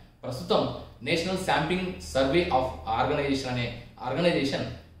జరుగుతున్నాయి. ప్రస్తుతం నేషనల్ శాంపింగ్ సర్వే ఆఫ్ ఆర్గనైజేషన్ అనే ఆర్గనైజేషన్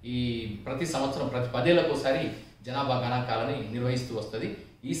ఈ ప్రతి సంవత్సరం ప్రతి 10 ఏళ్లకు ఒకసారి జనాభా గణాంకాలని నిర్వహిస్తూ వస్తుంది.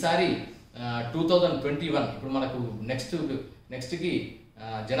 ఈసారి 2021 ఇప్పుడు మనకు నెక్స్ట్కి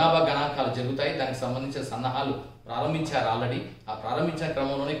జనాభా గణాంకాలు జరుగుతాయి. దానికి సంబంధించిన సన్నాహాలు ప్రారంభించారు ఆల్రెడీ. ఆ ప్రారంభించిన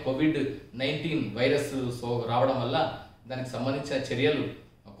క్రమంలోనే COVID-19 వైరస్ రావడం వల్ల దానికి సంబంధించిన చర్యలు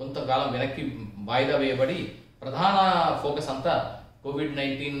కొంతకాలం వెనక్కి వాయిదా వేయబడి ప్రధాన ఫోకస్ అంతా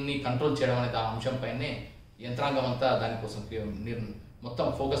COVID-19ని కంట్రోల్ చేయడం అనే అంశంపైనే యంత్రాంగం అంతా దానికోసం మొత్తం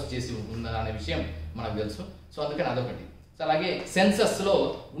ఫోకస్ చేసి ఉందనే విషయం మనకు తెలుసు. సో అందుకని అదొకటి. సో అలాగే సెన్సస్లో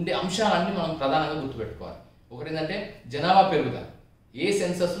ఉండే అంశాలన్నీ మనం ప్రధానంగా గుర్తుపెట్టుకోవాలి. ఒకటి ఏంటంటే జనాభా పెరుగుదల. ఏ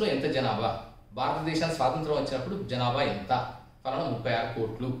సెన్సస్లో ఎంత జనాభా, భారతదేశానికి స్వాతంత్రం వచ్చినప్పుడు జనాభా ఎంత, ఫలానా 36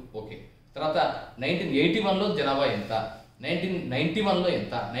 కోట్లు, ఓకే. తర్వాత 1981లో జనాభా ఎంత, 1991లో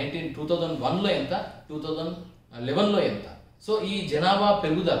ఎంత, 2001లో ఎంత, 2011లో ఎంత. సో ఈ జనాభా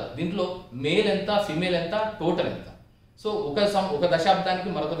పెరుగుదల దీంట్లో మేల్ ఎంత, ఫీమేల్ ఎంత, టోటల్ ఎంత. సో ఒక దశాబ్దానికి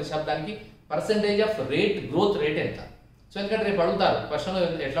మరొక దశాబ్దానికి పర్సెంటేజ్ ఆఫ్ గ్రోత్ రేట్ ఎంత. సో ఎందుకంటే రేపు అడుగుతారు క్వశ్చన్లో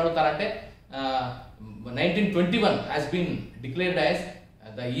ఎట్లా అడుగుతారంటే 1921 has been declared as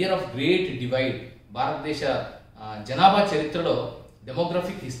the year of great divide. భారతదేశ జనాభా చరిత్రలో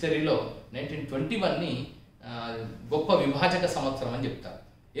డెమోగ్రఫిక్ హిస్టరీలో 1921ని గొప్ప విభాజక సంవత్సరం అని చెప్తారు.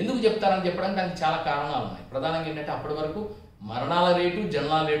 ఎందుకు చెప్తారని చెప్పడానికి దానికి చాలా కారణాలు ఉన్నాయి. ప్రధానంగా ఏంటంటే అప్పటి వరకు మరణాల రేటు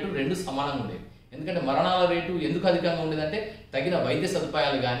జననాల రేటు రెండు సమానంగా ఉండేవి. ఎందుకంటే మరణాల రేటు ఎందుకు అధికంగా ఉండేదంటే తగిన వైద్య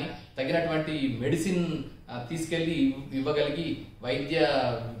సదుపాయాలు కానీ తగినటువంటి మెడిసిన్ తీసుకెళ్ళి ఇవ్వగలిగి వైద్య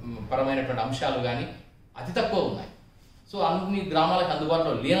పరమైనటువంటి అంశాలు కానీ అతి తక్కువ ఉన్నాయి. సో అన్ని గ్రామాలకు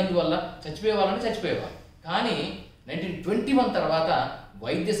అందుబాటులో లేనందువల్ల చచ్చిపోయేవాళ్ళు. కానీ 1921 తర్వాత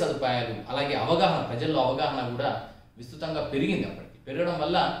వైద్య సదుపాయాలు అలాగే అవగాహన, ప్రజల్లో అవగాహన కూడా విస్తృతంగా పెరిగింది. అప్పటికి పెరగడం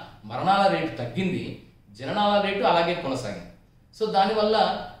వల్ల మరణాల రేటు తగ్గింది, జననాల రేటు అలాగే కొనసాగింది. సో దానివల్ల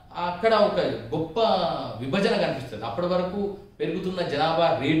అక్కడ ఒక గొప్ప విభజన కనిపిస్తుంది. అప్పటి వరకు పెరుగుతున్న జనాభా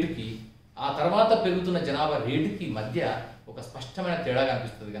రేటుకి ఆ తర్వాత పెరుగుతున్న జనాభా రేటుకి మధ్య ఒక స్పష్టమైన తేడా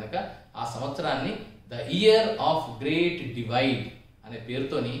కనిపిస్తుంది. కనుక ఆ సంవత్సరాన్ని the year of great divide అనే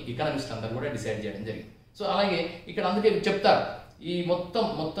పేరుతోని ఎకనామిస్ట్ అందరూ కూడా డిసైడ్ చేయడం జరిగింది. సో అలాగే ఇక్కడ అందుకే చెప్తారు ఈ మొత్తం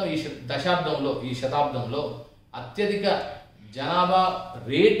ఈ దశాబ్దంలో ఈ శతాబ్దంలో అత్యధిక జనాభా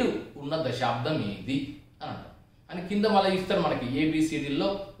రేటు ఉన్న దశాబ్దం ఏది అని అంటారు. అని కింద మళ్ళీ ఇస్తారు మనకి ఏబిసిడిల్లో.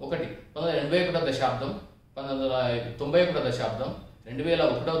 1981 దశాబ్దం, 1991 దశాబ్దం,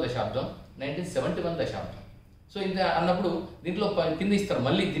 2001 దశాబ్దం, 1971 దశాబ్దం. సో ఇంత అన్నప్పుడు దీంట్లో కింద ఇస్తారు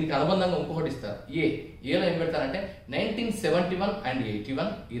మళ్ళీ దీనికి అనుబంధంగా ఇంకొకటి ఇస్తారు. ఏలో ఏం పెడతారంటే 1971 అండ్ 81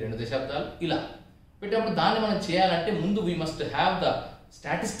 ఈ 2 దశాబ్దాలు ఇలా పెట్టినప్పుడు దాన్ని మనం చేయాలంటే ముందు we must have the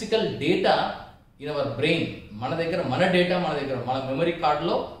statistical data in our brain. మన దగ్గర మన మెమరీ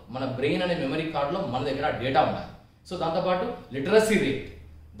కార్డులో, మన బ్రెయిన్ అనే మెమరీ కార్డులో మన దగ్గర ఆ డేటా ఉండాలి. సో దాంతోపాటు లిటరసీ రేట్,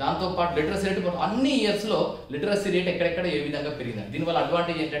 అన్ని ఇయర్స్లో లిటరసీ రేట్ ఎక్కడెక్కడ ఏ విధంగా పెరిగింది. దీనివల్ల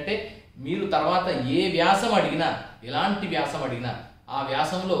అడ్వాంటేజ్ ఏంటంటే మీరు తర్వాత ఏ వ్యాసం అడిగినా, ఎలాంటి వ్యాసం అడిగినా ఆ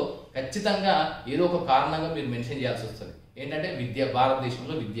వ్యాసంలో ఖచ్చితంగా ఏదో ఒక కారణంగా మీరు మెన్షన్ చేయాల్సి వస్తుంది. ఏంటంటే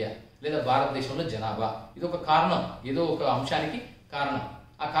భారతదేశంలో విద్య లేదా భారతదేశంలో జనాభా, ఇది ఒక కారణం, ఏదో ఒక అంశానికి కారణం.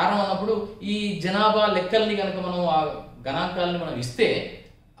 ఆ కారణం అన్నప్పుడు ఈ జనాభా లెక్కల్ని కనుక మనం ఆ గణాంకాలని మనం ఇస్తే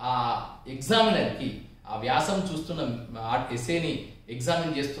ఆ ఎగ్జామినర్కి, ఆ వ్యాసం చూస్తున్న ఎస్ఏని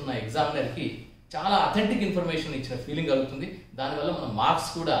ఎగ్జామిన్ చేస్తున్న ఎగ్జామినర్కి చాలా అథెంటిక్ ఇన్ఫర్మేషన్ ఇచ్చిన ఫీలింగ్ కలుగుతుంది. దానివల్ల మన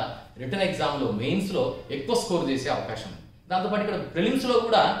మార్క్స్ కూడా రిటర్న్ ఎగ్జామ్లో, మెయిన్స్లో ఎక్కువ స్కోర్ చేసే అవకాశం ఉంది. దాంతోపాటు ఇక్కడ ప్రిలిమ్స్లో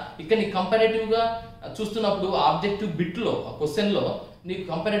కూడా ఇక్కడ నీ కంపారేటివ్గా చూస్తున్నప్పుడు ఆబ్జెక్టివ్ బిట్లో ఆ క్వశ్చన్లో నీకు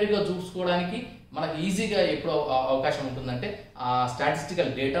కంపారేటివ్గా చూసుకోవడానికి మనకు ఈజీగా ఎప్పుడు అవకాశం ఉంటుందంటే ఆ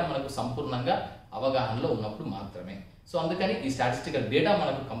స్టాటిస్టికల్ డేటా మనకు సంపూర్ణంగా అవగాహనలో ఉన్నప్పుడు మాత్రమే. సో అందుకని ఈ స్టాటిస్టికల్ డేటా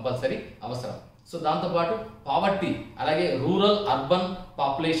మనకు కంపల్సరీ అవసరం. సో దాంతోపాటు పావర్టీ, అలాగే రూరల్ అర్బన్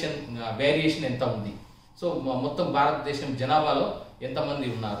పాపులేషన్ వేరియేషన్ ఎంత ఉంది, సో మొత్తం భారతదేశం జనాభాలో ఎంతమంది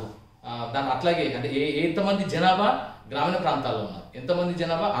ఉన్నారు, దాని అట్లాగే అంటే ఎంతమంది జనాభా గ్రామీణ ప్రాంతాల్లో ఉన్నారు, ఎంతమంది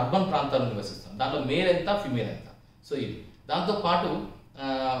జనాభా అర్బన్ ప్రాంతాల్లో నివసిస్తున్నారు, దాంట్లో మేల్ ఎంత ఫిమేల్ ఎంత. సో ఇది దాంతోపాటు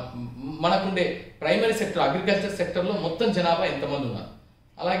మనకుండే ప్రైమరీ సెక్టర్ అగ్రికల్చర్ సెక్టర్లో మొత్తం జనాభా ఎంతమంది ఉన్నారు,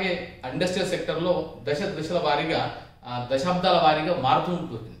 అలాగే ఇండస్ట్రియల్ సెక్టర్లో దశల వారీగా దశాబ్దాల వారీగా మారుతూ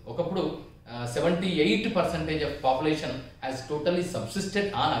ఉంటుంది. ఒకప్పుడు 78% of population has totally సబ్సిస్టెడ్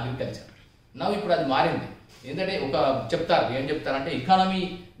on agriculture. నవ్వు ఇప్పుడు అది మారింది. ఏంటంటే ఏం చెప్తారంటే ఎకానమీ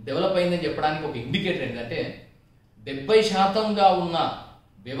డెవలప్ అయిందని చెప్పడానికి ఒక ఇండికేటర్ ఏంటంటే 70% ఉన్న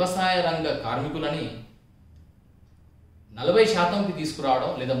వ్యవసాయ రంగ కార్మికులని 40%కి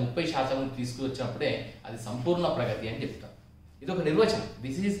తీసుకురావడం లేదా 30%కి తీసుకువచ్చినప్పుడే అది సంపూర్ణ ప్రగతి అని చెప్తారు. ఇది ఒక నిర్వచనం.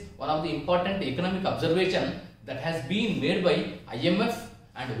 This is one of the important economic observation that has been made by IMF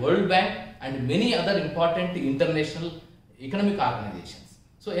and World Bank and many other important international economic organizations.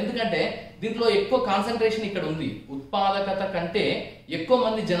 So ఎందుకంటే దీంట్లో ఎక్కువ కాన్సన్ట్రేషన్ ఇక్కడ ఉంది. ఉత్పాదకత కంటే ఎక్కువ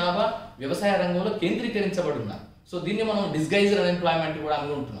మంది జనాభా వ్యవసాయ రంగంలో కేంద్రీకరించబడి ఉన్నారు. సో దీన్ని మనం డిస్గైజ్డ్ అన్ఎంప్లాయ్మెంట్ కూడా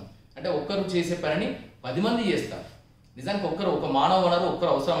అనుకుంటున్నాం. అంటే ఒక్కరు చేసే పనిని 10 మంది చేస్తారు. నిజానికి ఒక మానవ వనరు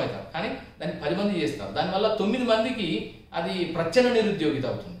ఒక్కరు అవసరమవుతారు, కానీ దాన్ని 10 మంది చేస్తారు. దానివల్ల 9 మందికి అది ప్రచ్ఛన్న నిరుద్యోగిత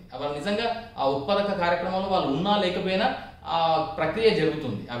అవుతుంది. వాళ్ళు నిజంగా ఆ ఉత్పాదక కార్యక్రమంలో వాళ్ళు ఉన్నా లేకపోయినా ఆ ప్రక్రియ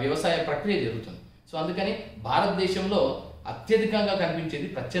జరుగుతుంది, ఆ వ్యవసాయ ప్రక్రియ జరుగుతుంది. సో అందుకని భారతదేశంలో అత్యధికంగా కనిపించేది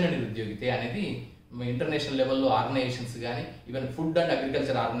ప్రచ్ఛన్న నిరుద్యోగితే అనేది ఇంటర్నేషనల్ లెవెల్లో ఆర్గనైజేషన్స్ కానీ, even food and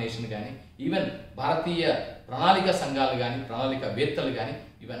agriculture organisation కానీ, ఈవెన్ భారతీయ ప్రణాళిక సంఘాలు కానీ, ప్రణాళిక వేత్తలు కానీ,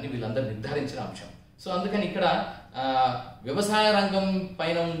 ఇవన్నీ వీళ్ళందరూ నిర్ధారించిన అంశం. సో అందుకని ఇక్కడ వ్యవసాయ రంగం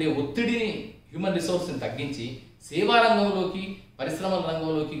పైన ఉండే ఒత్తిడిని, హ్యూమన్ రిసోర్స్ని తగ్గించి సేవా రంగంలోకి, పరిశ్రమల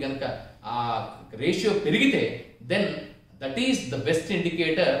రంగంలోకి కనుక ఆ రేషియో పెరిగితే then that is the best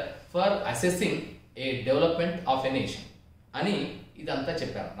indicator for assessing a development of a nation అని ఇదంతా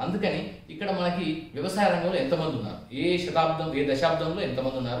చెప్పారు. అందుకని ఇక్కడ మనకి వ్యవసాయ రంగంలో ఎంతమంది ఉన్నారు, ఏ దశాబ్దంలో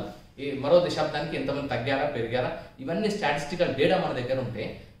ఎంతమంది ఉన్నారు, మరో దశాబ్దానికి ఎంతమంది తగ్గారా పెరిగారా, ఇవన్నీ స్టాటిస్టికల్ డేటా మన దగ్గర ఉంటే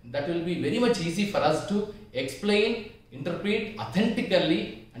that will be very much easy for us to explain, interpret అథెంటికల్లీ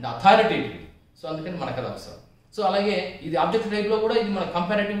and అథారిటేటివ్లీ. So అందుకని మనకు అది అవసరం. సో అలాగే ఇది ఆబ్జెక్టివ్ టైప్లో కూడా ఇది మన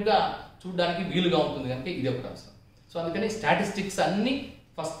కంపారేటివ్గా చూడడానికి వీలుగా ఉంటుంది కనుక ఇది ఒకటి అవసరం. సో అందుకని స్టాటిస్టిక్స్ అన్ని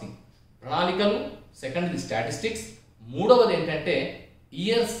ఫస్ట్ థింగ్, ప్రణాళికలు సెకండ్ది స్టాటిస్టిక్స్, మూడవది ఏంటంటే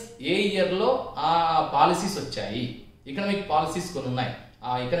ఇయర్స్, ఏ ఇయర్లో ఆ పాలసీస్ వచ్చాయి, ఎకనామిక్ పాలసీస్ కొన్ని ఉన్నాయి,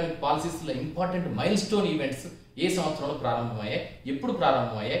 ఆ economic పాలసీస్లో important mile stone events ఏ సంవత్సరంలో ప్రారంభమయ్యాయి, ఎప్పుడు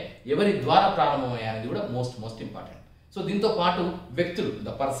ప్రారంభమయ్యాయి, ఎవరి ద్వారా ప్రారంభమయ్యాయి అనేది కూడా మోస్ట్ ఇంపార్టెంట్. సో దీంతో పాటు వ్యక్తులు,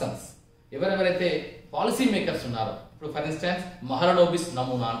 ద పర్సన్స్, ఎవరెవరైతే పాలసీ మేకర్స్ ఉన్నారో, ఇప్పుడు ఫర్ ఇన్స్టాన్స్ మహలనోబిస్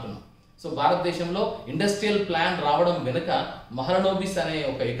నమూనా అంటున్నాం. సో భారతదేశంలో ఇండస్ట్రియల్ ప్లాన్ రావడం వెనుక మహలనోబిస్ అనే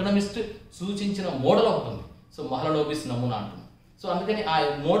ఒక ఎకనామిస్ట్ సూచించిన మోడల్ ఉంటుంది. సో మహలనోబిస్ నమూనా అంటున్నాం. సో అందుకని ఆ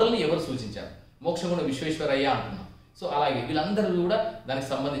మోడల్ని ఎవరు సూచించారు, మోక్షగుణ విశ్వేశ్వరయ్య అంటున్నాం. సో అలాగే వీళ్ళందరూ కూడా దానికి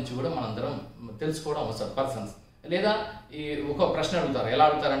సంబంధించి కూడా మనందరం తెలుసుకోవడం అవసరం, పర్సన్స్. లేదా ఈ ఒక ప్రశ్న అడుగుతారు, ఎలా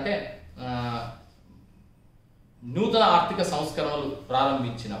అడుగుతారంటే నూతన ఆర్థిక సంస్కరణలు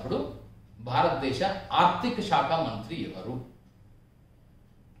ప్రారంభించినప్పుడు భారతదేశ ఆర్థిక శాఖ మంత్రి ఎవరు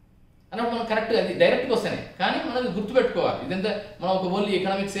అన్నప్పుడు మనం కరెక్ట్గా అది డైరెక్ట్గా వస్తేనే, కానీ మనం గుర్తుపెట్టుకోవాలి. ఇదంతా మనం ఒక ఓన్లీ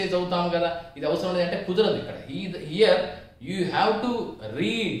ఎకనామిక్స్ చదువుతాము కదా, ఇది అవసరం లేదంటే కుదరదు. ఇక్కడ here you have to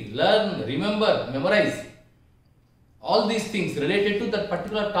read, learn, remember, memorise all these things related to that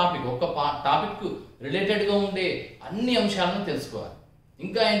particular topic. ఒక టాపిక్ రిలేటెడ్గా ఉండే అన్ని అంశాలను తెలుసుకోవాలి.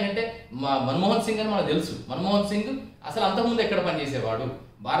 ఇంకా ఏంటంటే మన్మోహన్ సింగ్ అని మనకు తెలుసు. మన్మోహన్ సింగ్ అసలు అంతకుముందు ఎక్కడ పనిచేసేవాడు,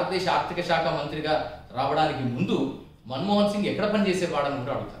 భారతదేశ ఆర్థిక శాఖ మంత్రిగా రావడానికి ముందు మన్మోహన్ సింగ్ ఎక్కడ పనిచేసేవాడు అని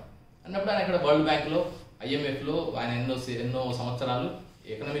కూడా అడుగుతారు. అన్నప్పుడు ఆయన ఇక్కడ వరల్డ్ బ్యాంక్లో, ఐఎంఎఫ్లో ఆయన ఎన్నో సంవత్సరాలు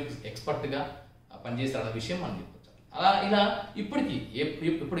ఎకనామిక్ ఎక్స్పర్ట్గా పనిచేస్తారన్న విషయం మనం చెప్పొచ్చు. ఇలా ఇప్పుడు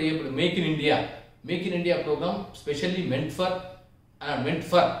make in India programme specially meant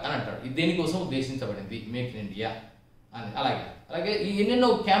for అని అంటాడు. ఇది దేనికోసం ఉద్దేశించబడింది మేక్ ఇన్ ఇండియా అని. అలాగే ఈ ఎన్నెన్నో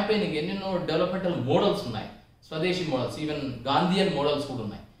క్యాంపెయినింగ్, ఎన్నెన్నో డెవలప్మెంటల్ మోడల్స్ ఉన్నాయి, స్వదేశీ మోడల్స్, ఈవెన్ గాంధీయన్ మోడల్స్ కూడా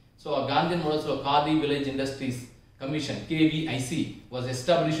ఉన్నాయి. సో ఆ Gandhian మోడల్స్లో khadi village industries commission KVIC was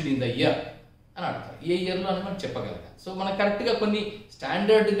established in the year అని అడుగుతారు. ఏ ఇయర్లో అని మనం చెప్పగలగాలి. సో మనకు కరెక్ట్గా కొన్ని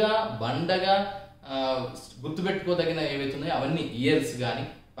స్టాండర్డ్గా బండగా గుర్తుపెట్టుకోదగిన ఏవైతే ఉన్నాయో అవన్నీ ఇయర్స్ కానీ,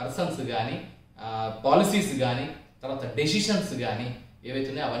 పర్సన్స్ కానీ, పాలసీస్ కానీ, తర్వాత డెసిషన్స్ కానీ ఏవైతే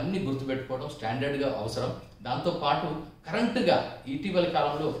ఉన్నాయో అవన్నీ గుర్తుపెట్టుకోవడం స్టాండర్డ్గా అవసరం. దాంతోపాటు కరెంట్గా ఇటీవల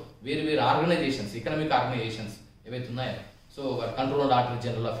కాలంలో వేరు ఆర్గనైజేషన్స్, ఎకనామిక్ ఆర్గనైజేషన్స్ ఏవైతే ఉన్నాయో, so controller auditor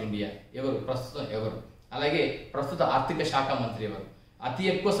general of India ప్రస్తుతం ఎవరు, అలాగే ప్రస్తుత ఆర్థిక శాఖ మంత్రి ఎవరు, అతి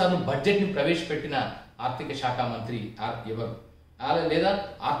ఎక్కువ సార్లు బడ్జెట్ని ప్రవేశపెట్టిన ఆర్థిక శాఖ మంత్రి ఎవరు, లేదా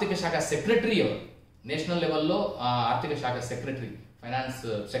ఆర్థిక శాఖ సెక్రటరీ ఎవరు, నేషనల్ లెవెల్లో ఆర్థిక శాఖ సెక్రటరీ, ఫైనాన్స్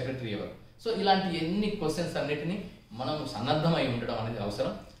సెక్రటరీ ఎవరు. సో ఇలాంటి ఎన్ని క్వశ్చన్స్ అన్నిటినీ మనం సన్నద్ధమై ఉండడం అనేది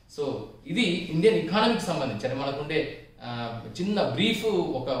అవసరం. సో ఇది ఇండియన్ ఎకానమీకి సంబంధించి అంటే మనకుండే చిన్న బ్రీఫ్,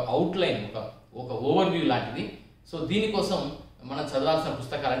 ఒక అవుట్లైన్, ఒక ఓవర్వ్యూ లాంటిది. సో దీనికోసం మనం చదవాల్సిన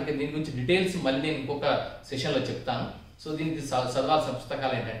పుస్తకాలు అంటే దీని గురించి డీటెయిల్స్ మళ్ళీ నేను ఇంకొక సెషన్లో చెప్తాను. సో దీనికి చదవాల్సిన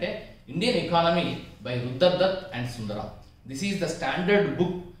పుస్తకాలు ఏంటంటే Indian economy by రుద్దర్ Dutt and Sundaram. This is the standard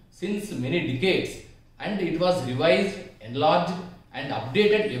book since many decades and it was revised, enlarged and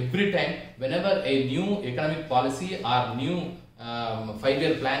updated every time whenever a new economic policy or new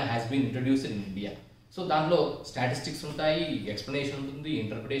 5-year plan has been introduced in India. So దాంట్లో statistics ఉంటాయి, explanation ఉంటుంది,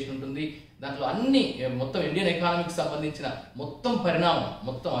 interpretation ఉంటుంది. దాంట్లో అన్ని మొత్తం Indian ఎకానమీకి సంబంధించిన మొత్తం పరిణామం,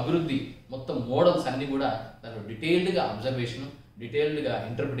 మొత్తం అభివృద్ధి, మొత్తం మోడల్స్ అన్ని కూడా దాంట్లో డీటెయిల్డ్గా అబ్జర్వేషన్, డీటెయిల్డ్గా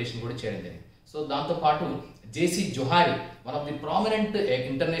ఇంటర్ప్రిటేషన్ కూడా చేయడం జరిగింది. సో దాంతోపాటు జేసీ జోహారి, one of the prominent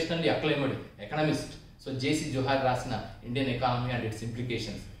internationally acclaimed economist. So జేసీ జోహారి రాసిన Indian economy and it's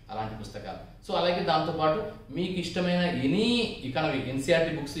implications, అలాంటి పుస్తకాలు. సో అలాగే దాంతోపాటు మీకు ఇష్టమైన any economy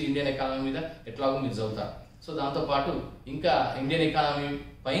NCERT books Indian economy మీద ఎట్లాగో మీరు చదువుతారు. సో దాంతోపాటు ఇంకా ఇండియన్ ఎకానమీ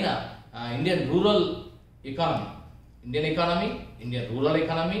పైన Indian rural economy, Indian rural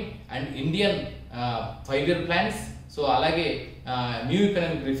economy and Indian 5-year plans. So అలాగే new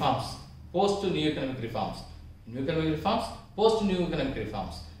economic reforms, post new economic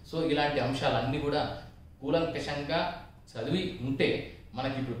reforms. So ఇలాంటి అంశాలన్నీ కూడా కూలంకషంగా చదివి ఉంటే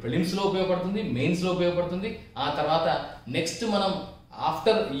మనకి ఇప్పుడు ప్రిలిమ్స్లో ఉపయోగపడుతుంది, మెయిన్స్లో ఉపయోగపడుతుంది. ఆ తర్వాత నెక్స్ట్ మనం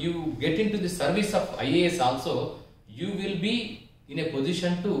after you get in to the service of IAS also you will be in a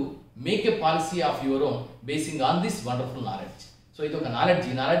position to make a policy of your own basing on this wonderful knowledge. So ఇది ఒక నాలెడ్జ్.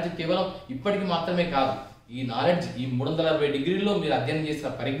 ఈ knowledge కేవలం ఇప్పటికి మాత్రమే కాదు, ఈ knowledge ఈ 360 డిగ్రీల్లో మీరు అధ్యయనం చేసిన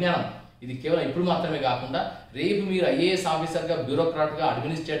పరిజ్ఞానం ఇది కేవలం ఇప్పుడు మాత్రమే కాకుండా రేపు మీరు IAS ఆఫీసర్గా, బ్యూరోక్రాట్గా,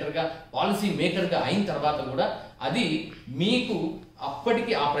 అడ్మినిస్ట్రేటర్గా, పాలసీ మేకర్గా అయిన తర్వాత కూడా అది మీకు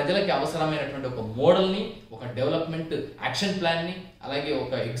అప్పటికి ఆ ప్రజలకి అవసరమైనటువంటి ఒక మోడల్ని, ఒక డెవలప్మెంట్ యాక్షన్ ప్లాన్ని, అలాగే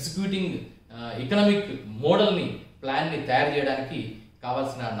ఒక ఎగ్జిక్యూటింగ్ ఎకనామిక్ మోడల్ని, ప్లాన్ని తయారు చేయడానికి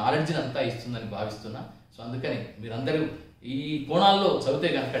కావాల్సిన నాలెడ్జ్ని అంతా ఇస్తుందని భావిస్తున్నా. సో అందుకని మీరందరూ ఈ కోణాల్లో చదివితే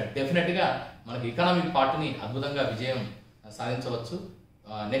కనుక డెఫినెట్గా మనకి ఎకనామిక్ పార్ట్ని అద్భుతంగా విజయం సాధించవచ్చు.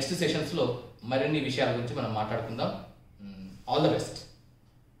 నెక్స్ట్ సెషన్స్లో మరిన్ని విషయాల గురించి మనం మాట్లాడుకుందాం. All the best.